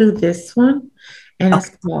 I will do this one, and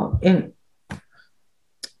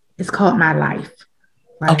it's called My Life.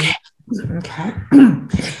 Right? Okay.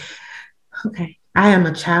 Okay. I am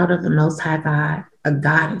a child of the Most High God, a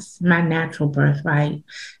goddess, my natural birthright,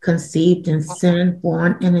 conceived in sin,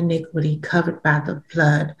 born in iniquity, covered by the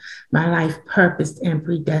blood, my life purposed and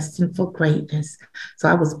predestined for greatness. So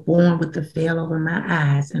I was born with the veil over my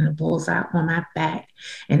eyes and a bullseye on my back.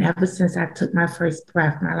 And ever since I took my first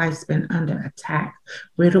breath, my life's been under attack,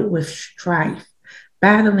 riddled with strife,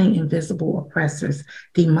 battling invisible oppressors,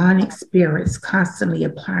 demonic spirits constantly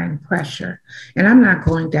applying pressure. And I'm not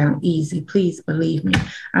going down easy, please believe me.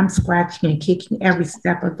 I'm scratching and kicking every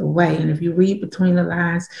step of the way. And if you read between the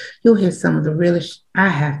lines, you'll hear some of the realest I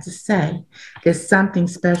have to say. There's something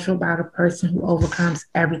special about a person who overcomes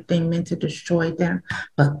everything meant to destroy them.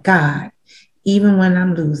 But God, even when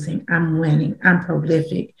I'm losing, I'm winning, I'm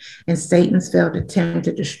prolific. And Satan's failed attempt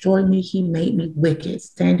to destroy me, he made me wicked,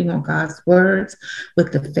 standing on God's words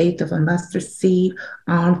with the faith of a mustard seed,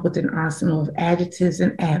 armed with an arsenal of adjectives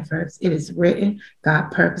and adverbs. It is written,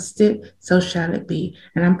 God purposed it, so shall it be.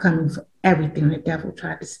 And I'm coming for everything the devil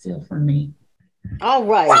tried to steal from me. All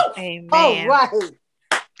right. Amen. All right.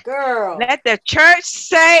 Girl. Let the church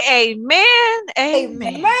say amen.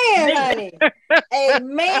 Amen, honey.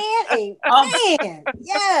 Amen. Amen.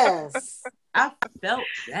 Yes. I felt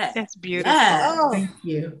that. That's beautiful. Yes. Oh. Thank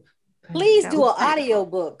you. Please do an audio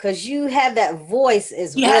book because you have that voice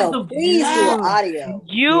as well. Please do an audio.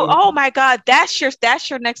 Oh my God, that's your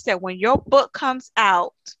next step. When your book comes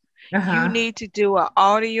out, you need to do an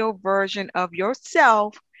audio version of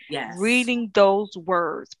yourself reading those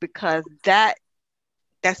words, because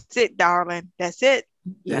that's it, darling. That's it.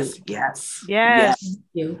 Yes.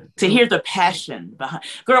 To hear the passion behind,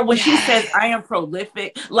 girl, when she says I am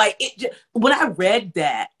prolific, like when I read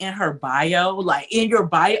that in her bio, like in your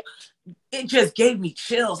bio, it just gave me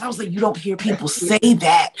chills. I was like, you don't hear people say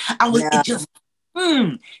that. It just,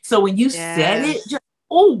 So when you said it, just,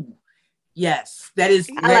 yes, that is.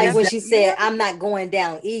 I like when she said, I'm not going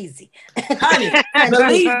down easy. Honey,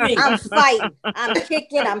 believe me. I'm fighting. I'm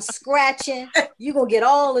kicking. I'm scratching. You're going to get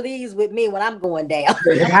all of these with me when I'm going down.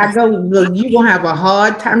 If I go, look, you're going to have a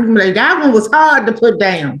hard time. Like, that one was hard to put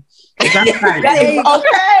down. I'm fighting. I'm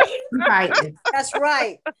fighting. That's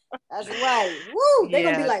right. That's right. Woo. They're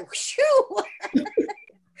going to be like, shoo.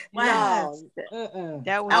 Wow. No.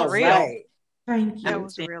 That was real. Right. Thank you. That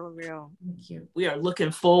was real. Thank you. We are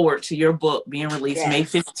looking forward to your book being released May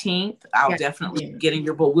 15th. I'll definitely be getting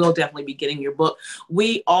your book. We'll definitely be getting your book.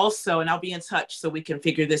 We also, and I'll be in touch so we can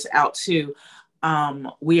figure this out too.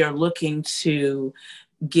 We are looking to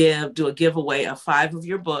do a giveaway of 5 of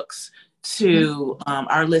your books to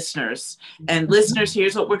our listeners. And listeners,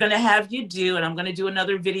 here's what we're going to have you do. And I'm going to do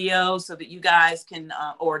another video so that you guys can,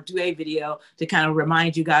 or do a video to kind of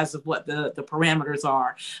remind you guys of what the parameters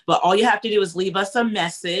are. But all you have to do is leave us a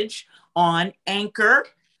message on Anchor,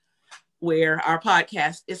 where our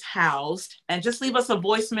podcast is housed, and just leave us a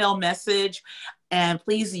voicemail message. And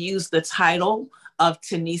please use the title of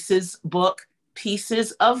Tenise's book,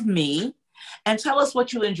 Pieces of Me, and tell us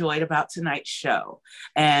what you enjoyed about tonight's show.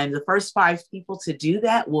 And the first 5 people to do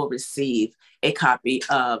that will receive a copy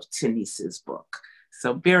of Tenise's book.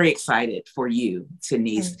 So very excited for you,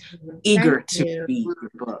 Tenise. Eager to read your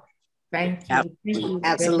book. Thank you.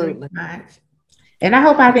 Absolutely. And I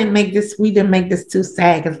hope we didn't make this too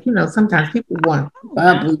sad, because sometimes people want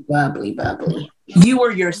bubbly. You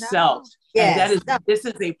were yourself. Yes. And this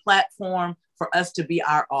is a platform for us to be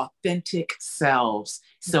our authentic selves.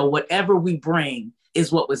 So whatever we bring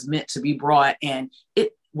is what was meant to be brought. And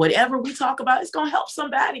whatever we talk about, it's going to help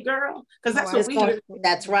somebody, girl. Because that's what we do.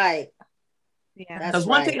 That's right. Yeah. Because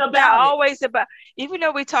one thing about even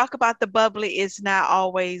though we talk about the bubbly, it's not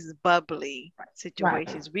always bubbly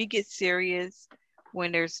situations. Right. We get serious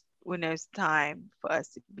when there's time for us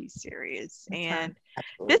to be serious. And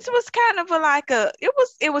this was kind of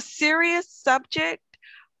it was serious subject,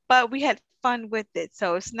 but we had fun with it.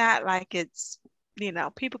 So it's not like it's,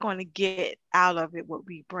 people going to get out of it what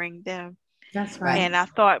we bring them. That's right. And I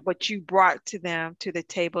thought what you brought to the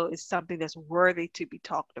table is something that's worthy to be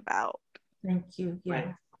talked about. Thank you. Yeah.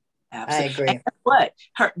 Right. Absolutely. I agree. And what?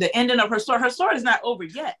 The ending of her story is not over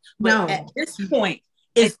yet. But at this point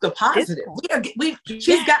is the positive.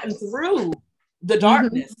 She's gotten through the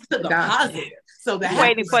darkness to the positive. So the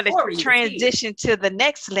waiting for the transition to the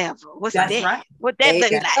next level. What's that? Right. What that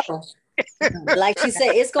look like? Like she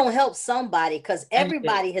said, it's gonna help somebody because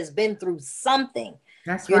everybody has been through something.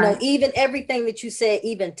 That's you know, even everything that you said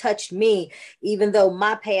even touched me, even though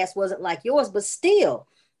my past wasn't like yours, but still,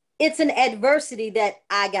 it's an adversity that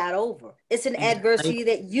I got over. It's an adversity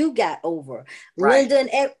that you got over. Right. Linda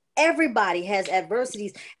and everybody has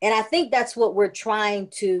adversities. And I think that's what we're trying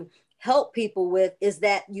to help people with, is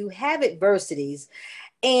that you have adversities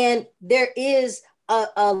and there is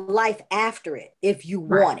a life after it if you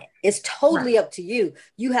want it. It's totally up to you.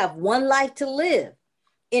 You have one life to live.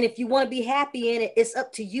 And if you want to be happy in it, it's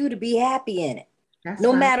up to you to be happy in it.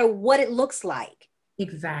 No matter what it looks like.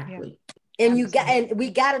 Exactly. And we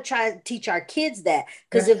got to try to teach our kids that,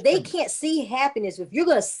 because if they can't see happiness, if you're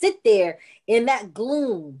going to sit there in that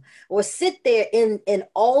gloom or sit there in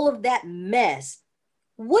all of that mess,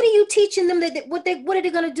 what are you teaching them what are they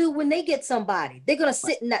going to do when they get somebody? They're going to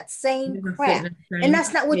sit in that same crap. And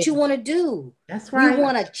that's not what you want to do. That's right. You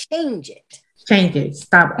want to change it. Change it.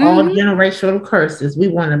 Stop all generational curses. We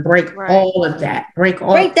want to break all of that. Break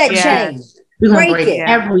that chain. We want to break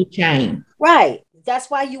every chain. Right.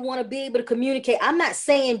 That's why you want to be able to communicate. I'm not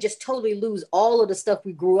saying just totally lose all of the stuff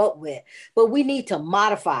we grew up with, but we need to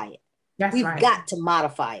modify it. We've got to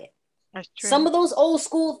modify it. That's true. Some of those old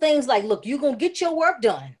school things like, look, you're going to get your work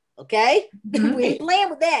done. Okay. We ain't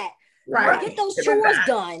playing with that. Right. Get those chores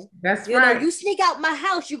done. That's you know, you sneak out my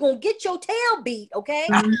house, you're going to get your tail beat. Okay.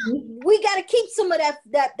 We got to keep some of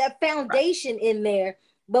that foundation in there.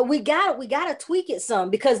 But we gotta tweak it some,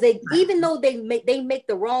 because even though they make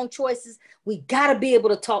the wrong choices, we gotta be able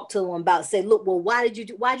to talk to them about, say, look, well, why'd you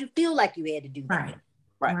feel like you had to do that?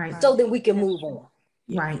 Right. So that we can move on.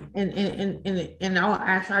 Right. And in all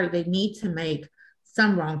actuality, they need to make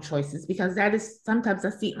some wrong choices, because sometimes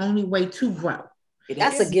that's the only way to grow.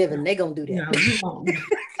 That's a given. They're gonna do that.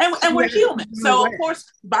 And we're human. So of course,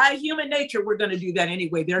 by human nature, we're gonna do that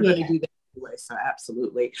anyway. They're gonna do that anyway. So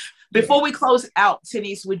absolutely. Before we close out,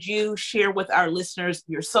 Tenise, would you share with our listeners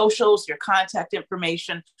your socials, your contact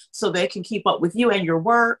information, so they can keep up with you and your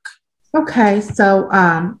work? Okay. So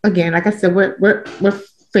again, like I said, we're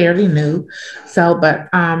fairly new. So, but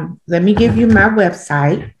let me give you my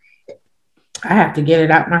website. I have to get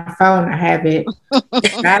it out my phone. I have it.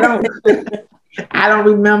 I don't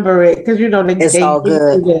remember it, because they all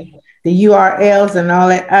good. The URLs and all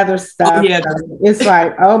that other stuff. So it's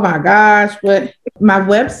like, oh my gosh. But my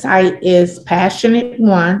website is Passionate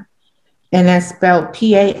One, and that's spelled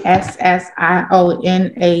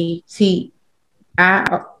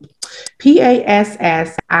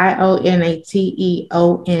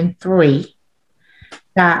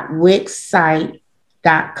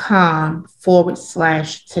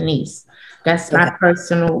That's my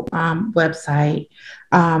personal website.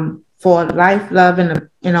 For life, love, and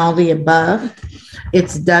all the above,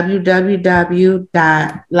 it's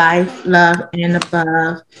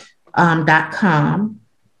www.lifeloveandabove.com.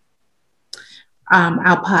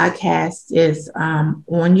 Our podcast is on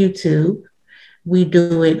YouTube. We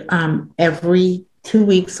do it every 2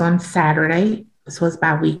 weeks on Saturday, so it's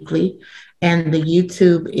bi-weekly. And the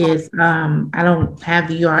YouTube is, I don't have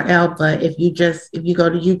the URL, but if you go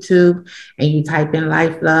to YouTube and you type in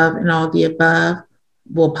Life, Love, and All the Above,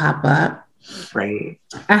 will pop up. Right.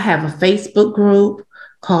 I have a Facebook group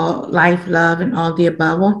called Life, Love, and All the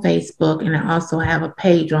Above on Facebook. And I also have a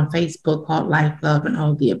page on Facebook called Life, Love, and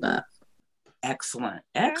All the Above. Excellent.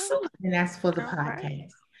 And that's for the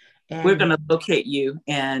podcast. And we're going to locate you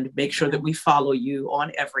and make sure that we follow you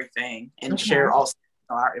on everything and share also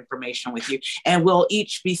our information with you. And we'll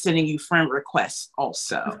each be sending you friend requests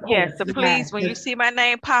also. Yes. So please, when you see my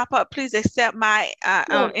name pop up, please accept my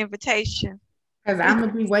invitation. Because I'm going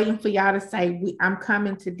to be waiting for y'all to say, I'm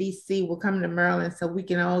coming to DC, we're coming to Maryland, so we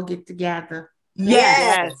can all get together.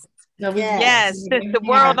 Yes. Since the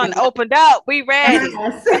world done opened up, we ready.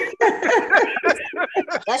 Yes.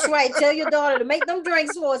 That's right. Tell your daughter to make them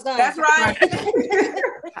drinks for us. That's right.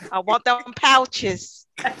 I want them pouches.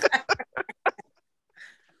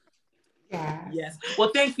 Yes. Well,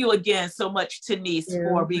 thank you again so much, Tenise,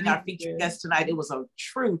 for being our featured guest tonight. It was a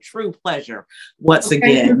true pleasure once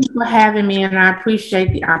again. Thank you for having me, and I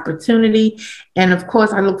appreciate the opportunity. And of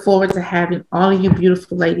course, I look forward to having all of you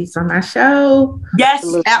beautiful ladies on my show. Yes,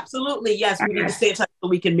 absolutely. Yes, we need to stay in touch so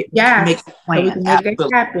we can make it plan. So we can make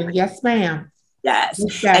it happen. Yes, ma'am. Yes.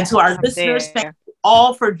 And to our listeners, thank you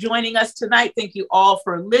all for joining us tonight. Thank you all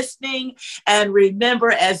for listening. And remember,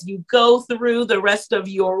 as you go through the rest of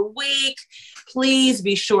your week, Please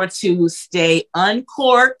be sure to stay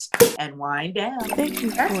uncorked and wind down. Thank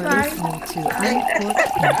you for listening to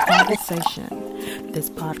Uncorked in Conversation. This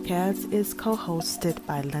podcast is co-hosted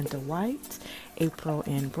by Linda White, April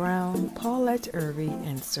N. Brown, Paulette Irvy,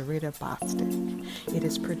 and Sarita Bostic. It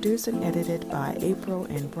is produced and edited by April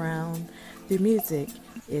N. Brown. The music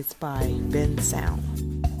is by Ben Sound.